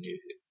it is in New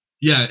Who.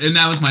 Yeah, and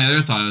that was my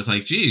other thought. I was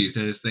like, geez,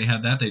 if they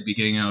had that, they'd be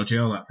getting out of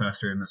jail a lot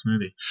faster in this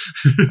movie.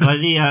 Like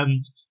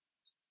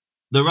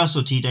the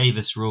Russell T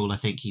Davies rule, I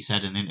think he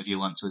said in an interview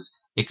once, was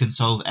it can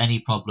solve any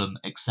problem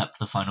except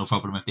the final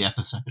problem of the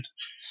episode.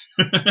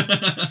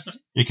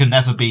 It can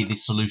never be the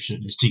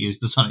solution is to use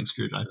the Sonic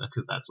Screwdriver,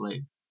 because that's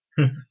lame.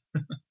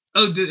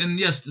 Oh, and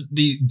yes,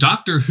 the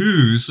Doctor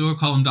Who's, so we'll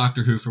call him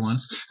Doctor Who for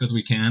once, because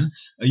we can.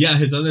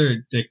 His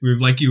other dick move,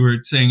 like you were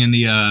saying in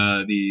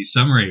the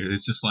summary,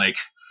 it's just like,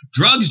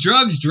 drugs.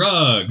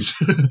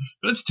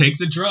 Let's take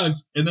the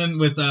drugs. And then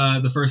with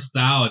the first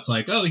Thou, it's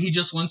like, oh, he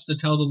just wants to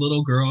tell the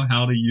little girl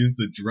how to use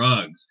the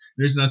drugs.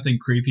 There's nothing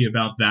creepy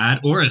about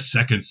that, or a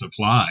second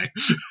supply.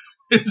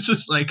 It's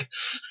just like,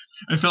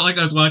 I felt like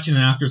I was watching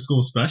an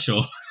after-school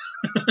special.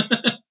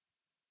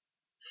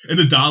 And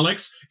the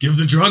Daleks, give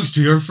the drugs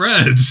to your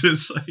friends.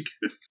 It's like,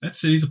 that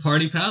city's a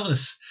party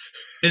palace.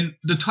 And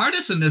the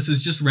TARDIS in this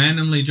is just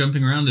randomly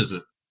jumping around, is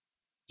it?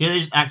 Yeah, they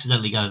just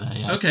accidentally go there,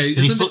 yeah. Okay.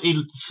 He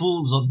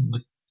falls on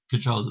the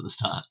controls at the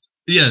start.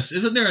 Yes.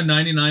 Isn't there a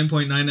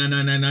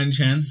 99.99999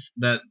 chance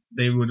that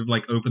they would have,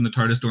 opened the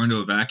TARDIS door into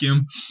a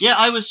vacuum? Yeah,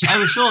 I was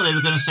sure they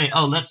were going to say,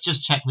 oh, let's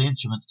just check the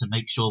instruments to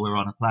make sure we're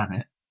on a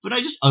planet. But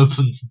it just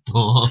opens the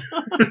door.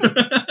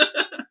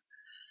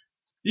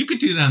 You could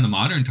do that in the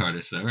modern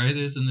TARDIS, though, right?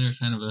 Isn't there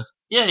kind of a...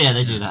 Yeah,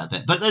 they do that a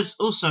bit. But there's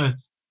also...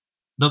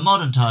 The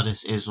modern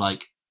TARDIS is,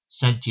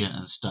 sentient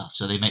and stuff,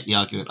 so they make the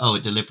argument, oh,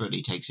 it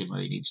deliberately takes him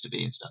where he needs to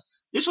be and stuff.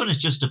 This one is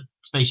just a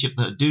spaceship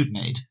that a dude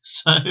made,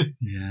 so...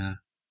 Yeah.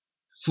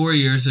 4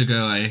 years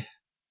ago, I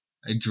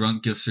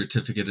drunk gift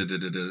certificated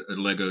a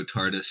Lego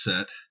TARDIS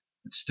set.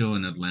 It's still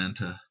in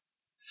Atlanta.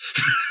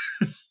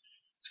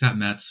 It's got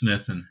Matt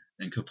Smith and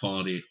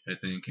Capaldi, I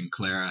think, and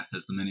Clara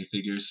as the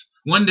minifigures.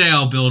 One day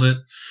I'll build it.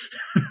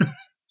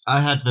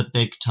 I had the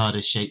big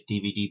TARDIS-shaped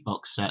DVD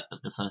box set of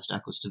the first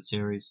Eccleston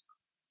series.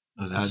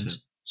 Oh, that's and it.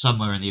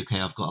 Somewhere in the UK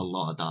I've got a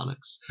lot of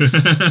Daleks.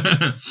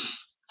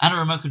 And a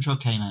remote control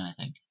K9, I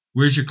think.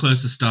 Where's your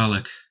closest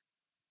Dalek?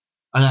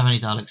 I don't have any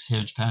Daleks here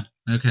in Japan.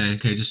 Okay,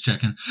 just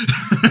checking.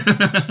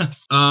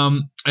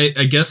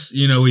 I guess,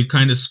 we've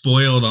kind of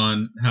spoiled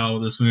on how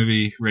this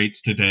movie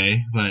rates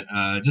today, but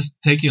just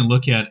taking a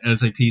look at it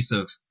as a piece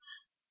of,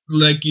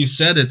 like you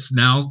said, it's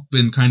now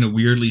been kind of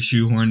weirdly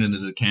shoehorned into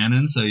the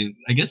canon, so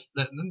I guess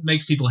that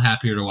makes people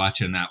happier to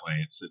watch it in that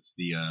way. It's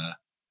the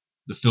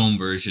film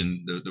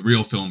version, the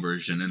real film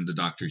version in the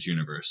Doctor's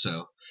universe.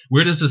 So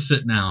where does this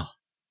sit now?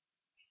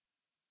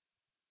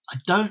 I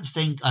don't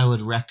think I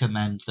would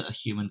recommend that a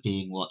human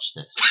being watch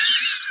this.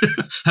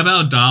 How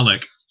about a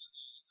Dalek?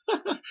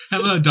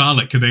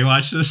 Could they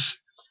watch this?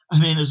 I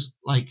mean, it's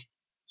like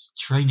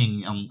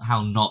training on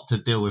how not to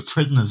deal with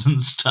prisoners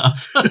and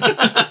stuff.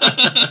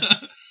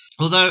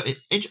 Although,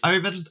 I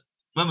remember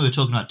when we were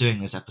talking about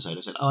doing this episode,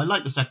 I said, I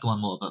like the second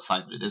one more, but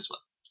fine with this one.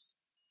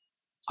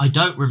 I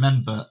don't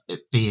remember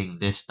it being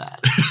this bad.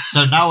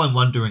 So now I'm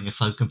wondering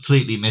if I'm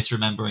completely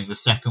misremembering the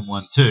second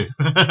one too.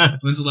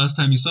 When's the last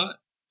time you saw it?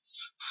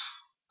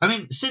 I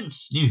mean,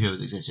 since New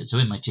Heroes existed, so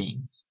in my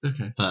teens.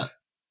 Okay. But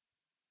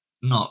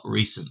not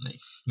recently.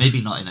 Maybe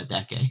not in a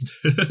decade.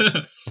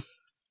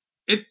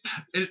 It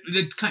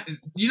kind of,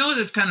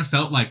 it kind of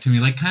felt like to me,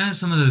 like kind of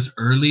some of those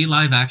early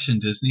live action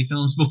Disney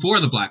films before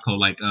the Black Hole,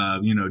 like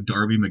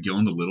Darby McGill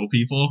and the Little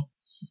People.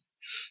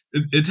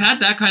 It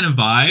had that kind of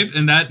vibe,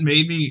 and that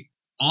made me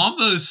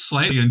almost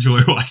slightly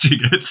enjoy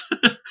watching it.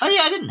 Oh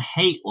yeah, I didn't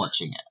hate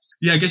watching it.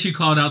 Yeah, I guess you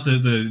called out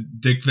the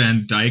Dick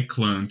Van Dyke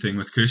clone thing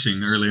with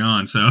Cushing early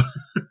on, so.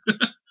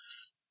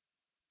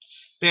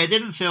 Yeah, it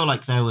didn't feel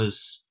like there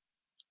was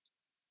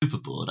super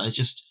bored. It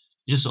just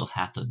sort of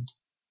happened.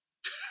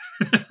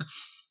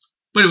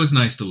 But it was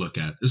nice to look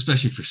at,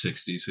 especially for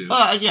 60s.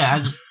 Yeah,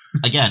 and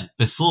again,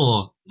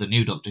 before the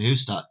new Doctor Who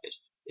started,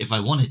 if I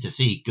wanted to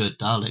see good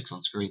Daleks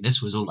on screen,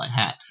 this was all I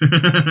had.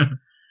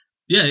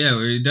 Yeah,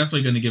 we're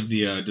definitely going to give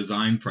the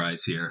design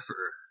prize here for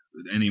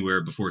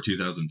anywhere before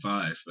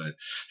 2005, but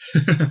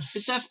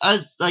it's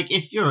like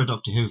if you're a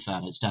Doctor Who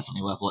fan, it's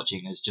definitely worth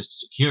watching as just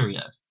as a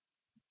curio.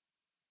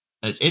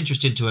 It's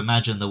interesting to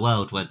imagine the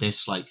world where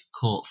this like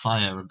caught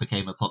fire and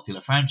became a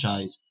popular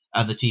franchise,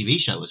 and the TV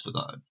show was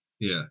forgotten.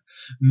 Yeah,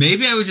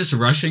 maybe I was just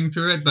rushing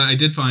through it, but I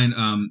did find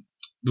in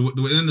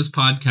this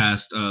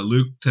podcast,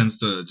 Luke tends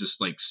to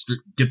just like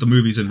get the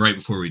movies in right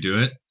before we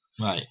do it.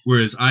 Right.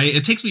 Whereas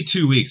it takes me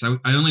 2 weeks. I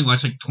only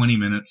watch like 20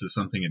 minutes of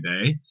something a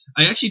day.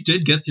 I actually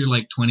did get through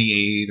like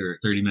 28 or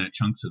 30-minute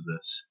chunks of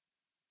this.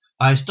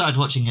 I started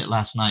watching it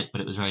last night,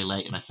 but it was very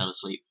late and I fell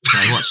asleep. So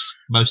I watched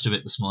most of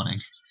it this morning.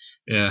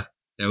 Yeah,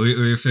 we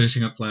were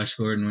finishing up Flash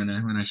Gordon when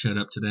I showed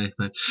up today.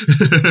 But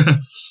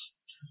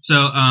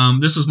so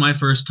this was my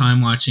first time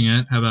watching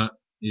it. How about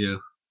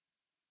you?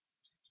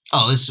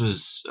 Oh, this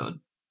was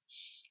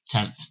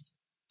 10th.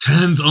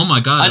 10th? Oh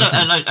my god!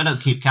 I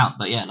don't keep count,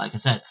 but yeah, like I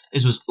said,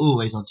 this was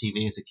always on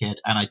TV as a kid,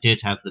 and I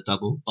did have the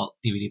double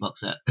DVD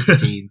box set as a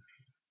teen,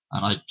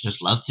 and I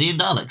just loved seeing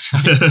Daleks.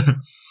 Right?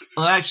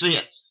 Well,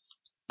 actually,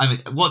 I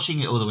mean,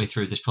 watching it all the way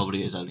through, this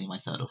probably is only my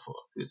third or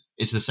fourth.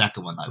 It's the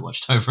second one that I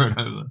watched over and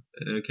over.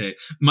 Okay,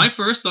 my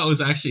first thought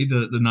was actually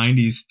the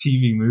 90s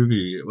TV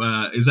movie.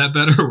 Is that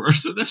better or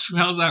worse than this?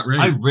 How's that rate?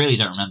 I really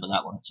don't remember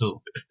that one at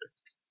all.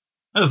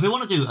 No, if we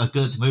want to do a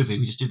good movie,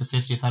 we just do the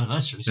 50th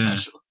anniversary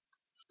special.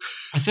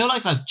 I feel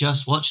like I've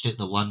just watched it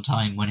the one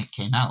time when it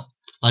came out.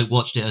 Like,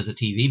 watched it as a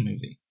TV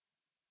movie.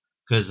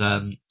 Because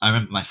I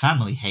remember my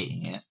family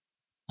hating it,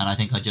 and I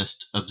think I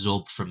just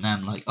absorbed from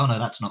them, like, oh no,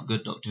 that's not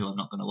good, Doctor Who, I'm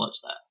not going to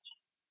watch that.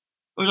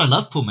 Whereas I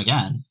love Paul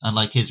McGann, and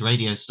like his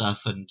radio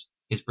stuff and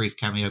his brief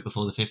cameo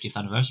before the 50th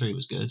anniversary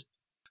was good.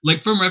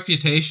 Like, from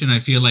reputation,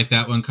 I feel like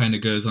that one kind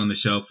of goes on the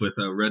shelf with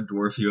Red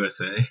Dwarf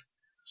USA.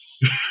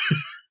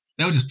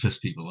 That would just piss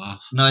people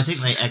off. No, I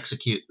think they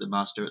execute the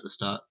master at the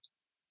start.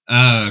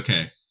 Oh,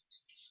 okay.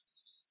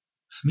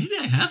 Maybe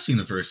I have seen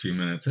the first few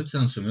minutes. That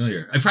sounds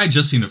familiar. I've probably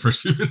just seen the first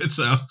few minutes,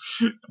 though.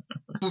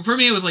 For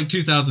me, it was like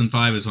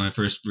 2005 is when I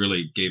first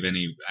really gave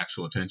any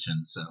actual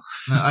attention. So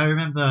no, I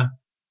remember...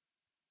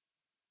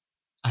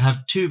 I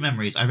have two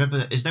memories. I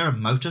remember, is there a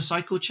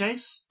motorcycle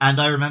chase? And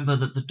I remember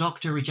that the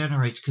Doctor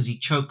regenerates because he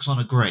chokes on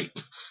a grape.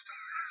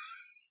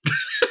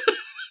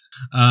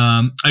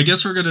 I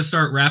guess we're going to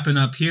start wrapping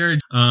up here.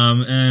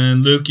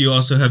 And Luke, you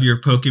also have your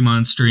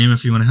Pokemon stream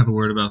if you want to have a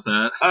word about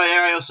that. Oh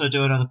yeah, I also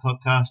do another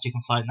podcast. You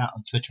can find that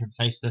on Twitter and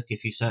Facebook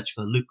if you search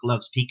for Luke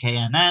Loves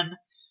PKMN,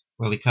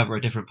 where we cover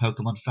a different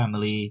Pokemon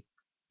family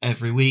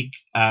every week.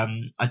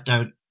 When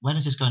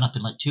is this going up,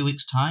 in like 2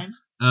 weeks' time?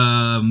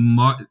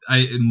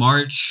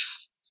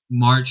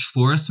 March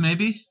 4th,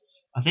 maybe?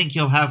 I think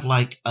you'll have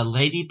like a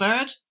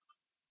ladybird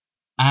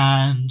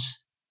and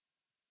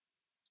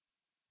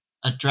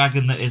a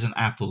dragon that is an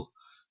apple.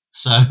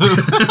 So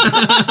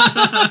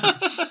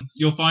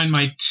you'll find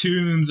my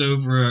tunes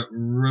over at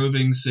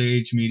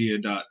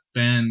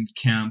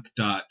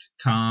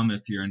rovingsagemedia.bandcamp.com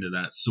if you're into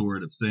that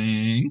sort of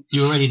thing.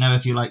 You already know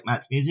if you like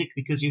Matt's music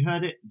because you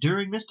heard it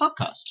during this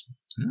podcast.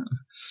 Yeah.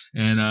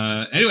 And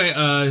anyway,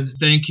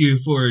 thank you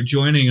for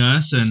joining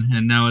us,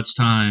 and now it's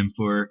time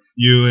for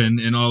you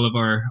and all of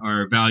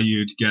our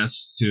valued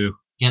guests to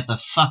get the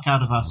fuck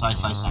out of our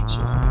sci-fi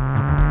sanctuary.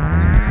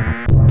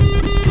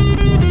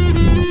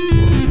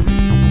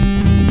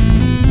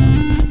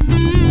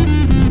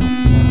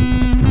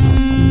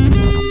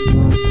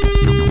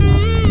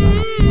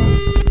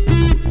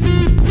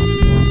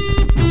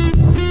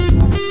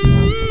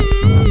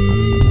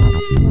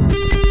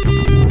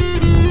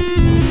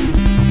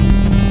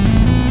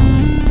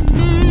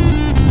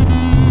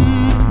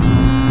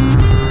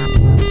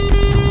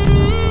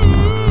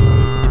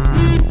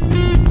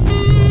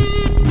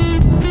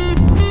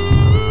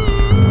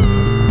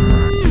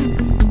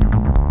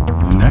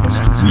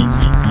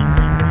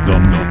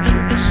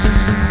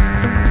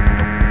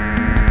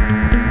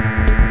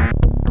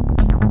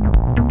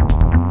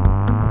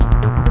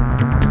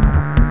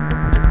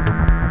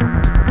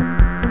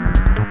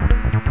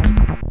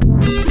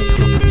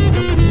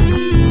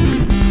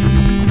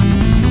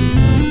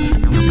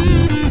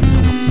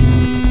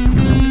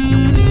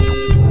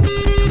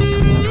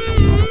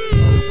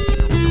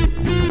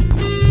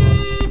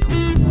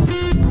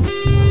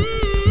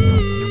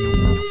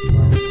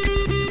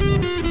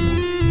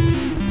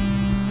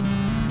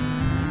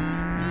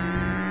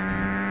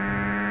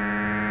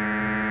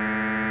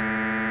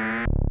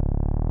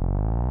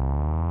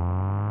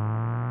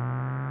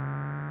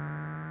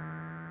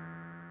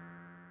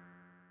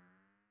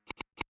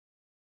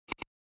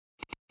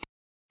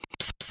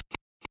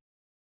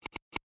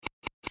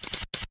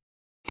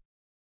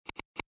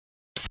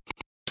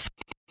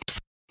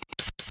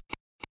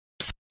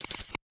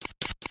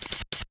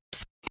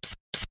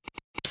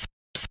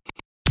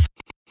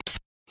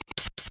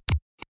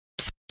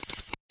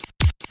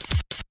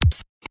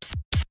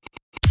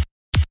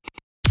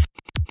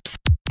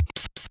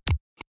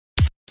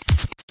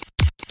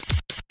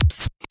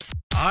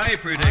 I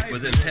predict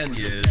within 10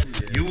 years,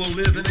 you will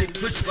live in a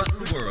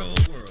push-button world.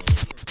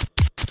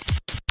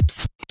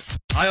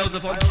 Piles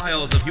upon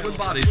piles of human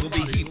bodies will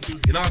be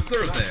heaped in our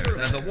thoroughfares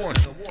as a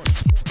warning.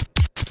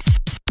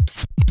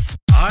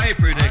 I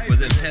predict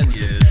within 10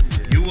 years,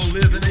 you will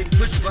live in a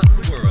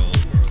push-button world.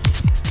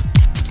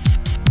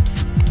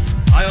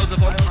 Piles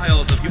upon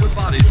piles of human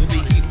bodies will be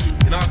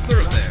heaped in our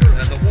thoroughfares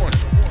as a warning.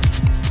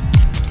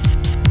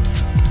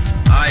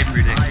 I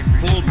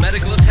predict full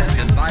medical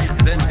attention by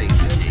vending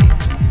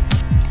machines.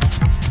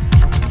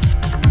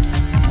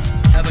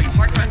 Have a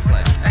heart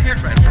transplant, a hair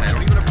transplant,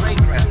 or even a brain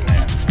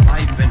transplant by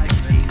vending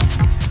machines.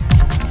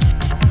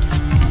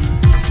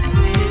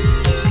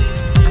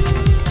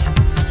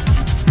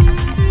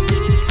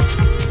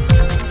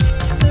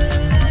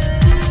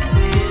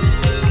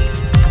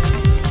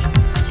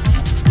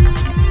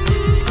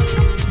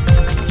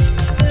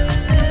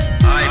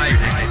 I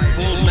predict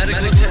full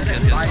medical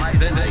attention by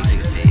vending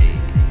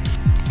machines.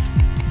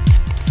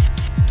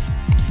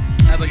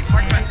 Have a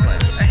heart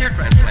transplant, a hair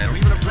transplant, or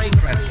even a brain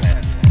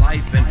transplant by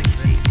vending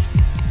machines.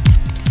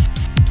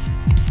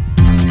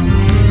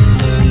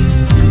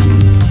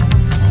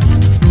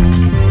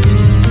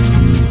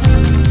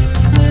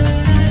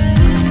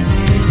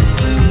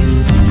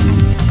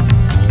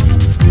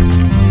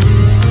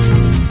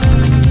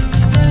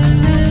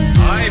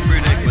 I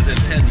predict within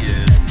 10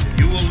 years,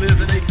 you will live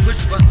in a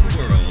push-button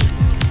world.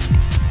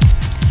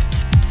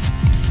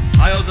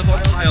 Piles upon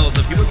piles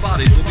of human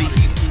bodies will be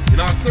heaped in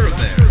our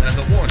thoroughfares as a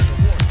warning.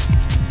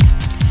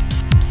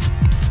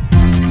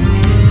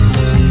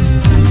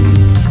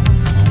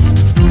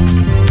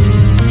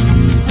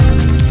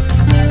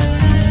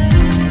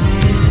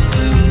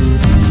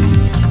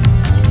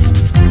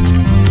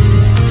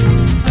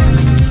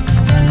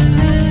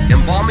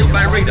 Embalming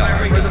by radar,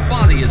 where the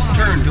body is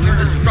turned to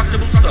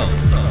indestructible stone.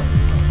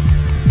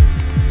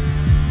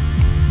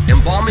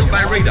 Embalming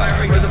by radar,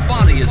 where the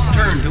body is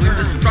turned to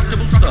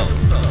indestructible stone.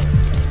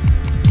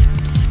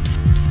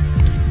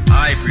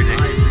 I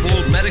predict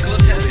full medical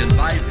attention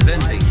by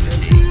vending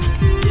machines.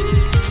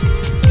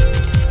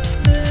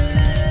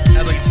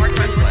 Have a heart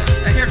transplant,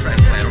 a hair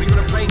transplant, or even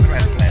a brain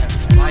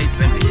transplant by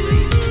vending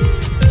machines.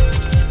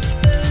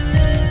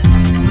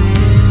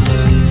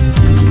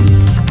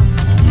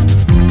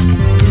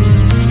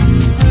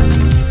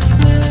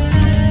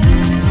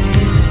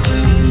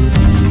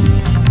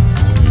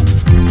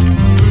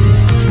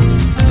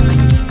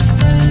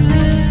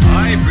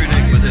 I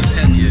predict within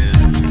 10 years,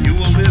 you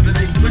will live in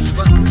a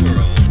push-button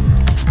world.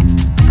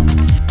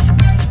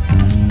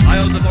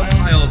 Piles upon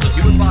piles of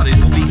human bodies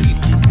will be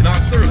heaped in our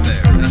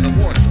thoroughfares as a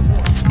warning.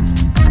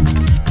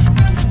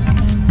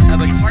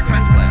 Have a heart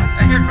transplant,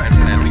 a hair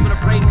transplant, or even a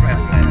brain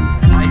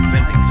transplant by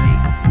vending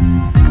machines.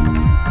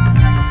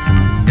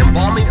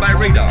 Embalming by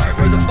radar,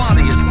 where the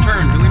body is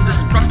turned to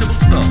indestructible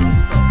stone.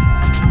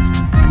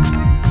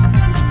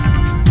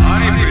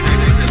 I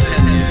predict within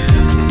 10 years,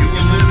 you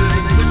will live in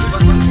a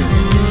push-button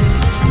world.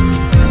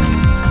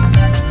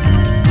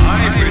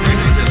 I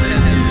predict within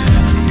 10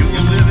 years, you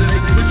will live in a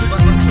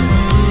push-button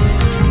world.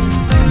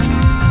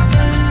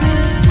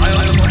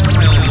 Piles upon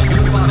piles of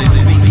human bodies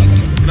will be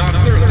heaped in our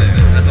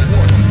thoroughfares as a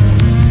warning.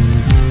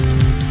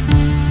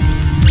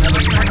 Have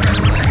a heart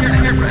transplant, a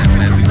hair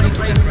transplant, or even a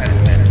brain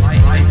transplant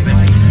by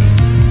vending machines.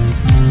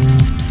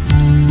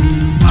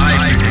 I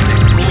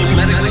predict full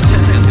medical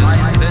attention by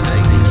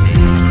vending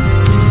machines.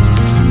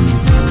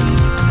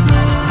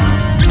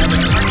 Have a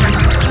heart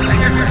transplant, a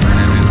hair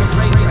transplant, or even a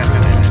brain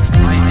transplant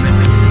by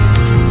vending machines.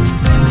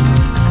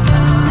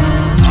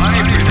 I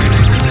predict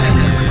within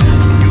 10 years,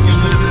 you will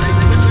live in a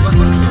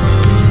push-button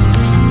world.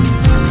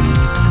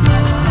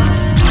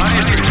 I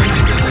predict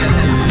within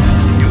 10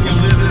 years, you will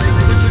live in a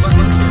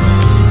push-button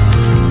world.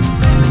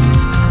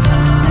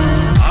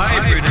 I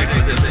predict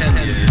within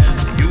 10 years,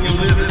 you will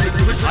live in a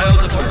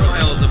piles upon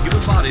piles of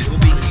human bodies will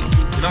be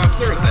heaped in our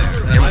thoroughfares.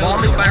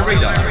 Embalming by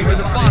radar, where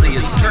the body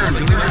is turned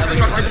to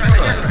indestructible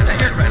stone. A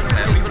hair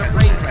transplant, or even a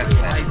brain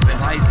transplant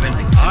by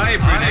vending. I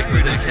predict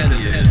within 10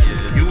 years,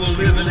 you will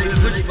live in a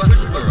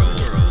push-button world.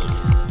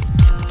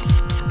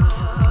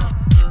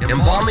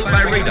 Embalming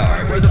by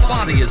radar, where the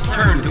body is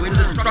turned to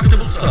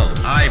indestructible stone.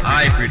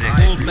 I predict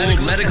full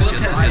medical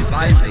attention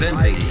by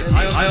vending.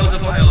 Piles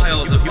upon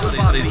piles of human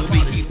bodies will be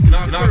heaped in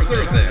our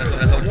thoroughfares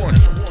as a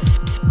warning.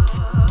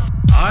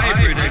 I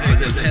predict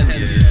within 10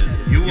 years,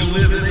 you will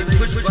live in a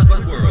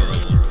push-button world.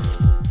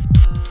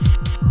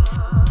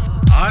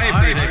 I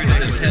predict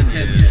within 10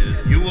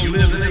 years, you will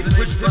live in a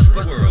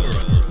push-button world.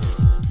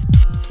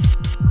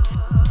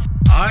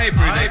 I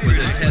predict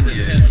within 10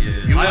 years,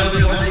 piles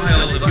upon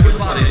piles of human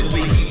bodies will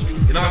be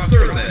heaped in our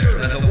thoroughfares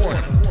as a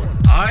warning.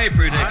 I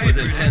predict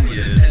within 10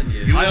 years,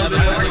 piles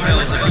upon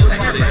piles of human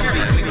bodies will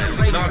be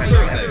heaped in our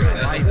thoroughfares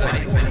as a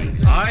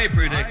warning. I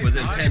predict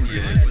within 10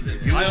 years,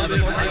 piles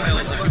upon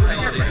piles of human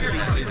bodies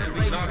will be heaped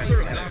in our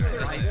thoroughfares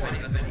as a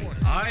warning.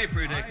 I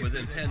predict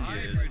within 10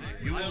 years,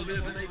 you will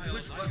live in a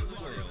push-button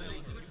world.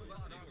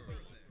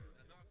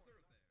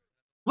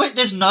 Wait,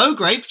 there's no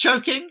grape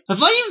choking? Have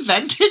I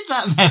invented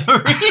that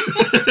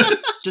memory?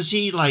 Does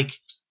he, like,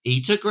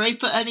 eat a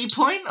grape at any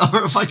point,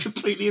 or have I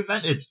completely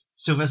invented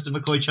Sylvester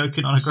McCoy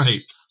choking on a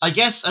grape? I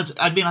guess,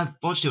 I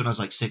watched it when I was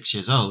like 6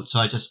 years old, so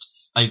I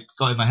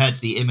got in my head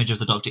the image of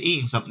the Doctor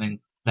eating something,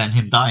 then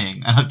him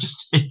dying, and I've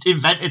just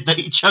invented that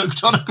he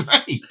choked on a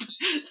grape.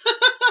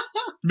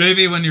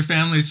 Maybe when your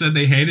family said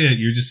they hated it,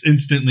 you just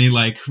instantly,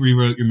 like,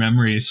 rewrote your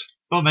memories.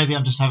 Or maybe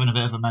I'm just having a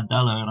bit of a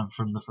Mandela and I'm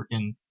from the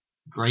freaking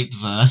grape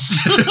verse.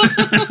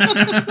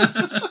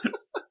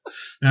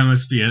 That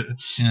must be it.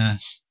 Yeah.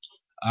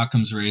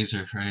 Occam's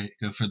razor, right?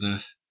 Go for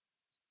the...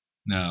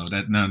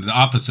 the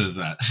opposite of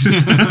that.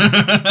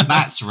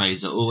 Matt's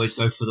razor, always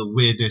go for the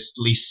weirdest,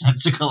 least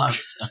sensical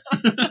answer.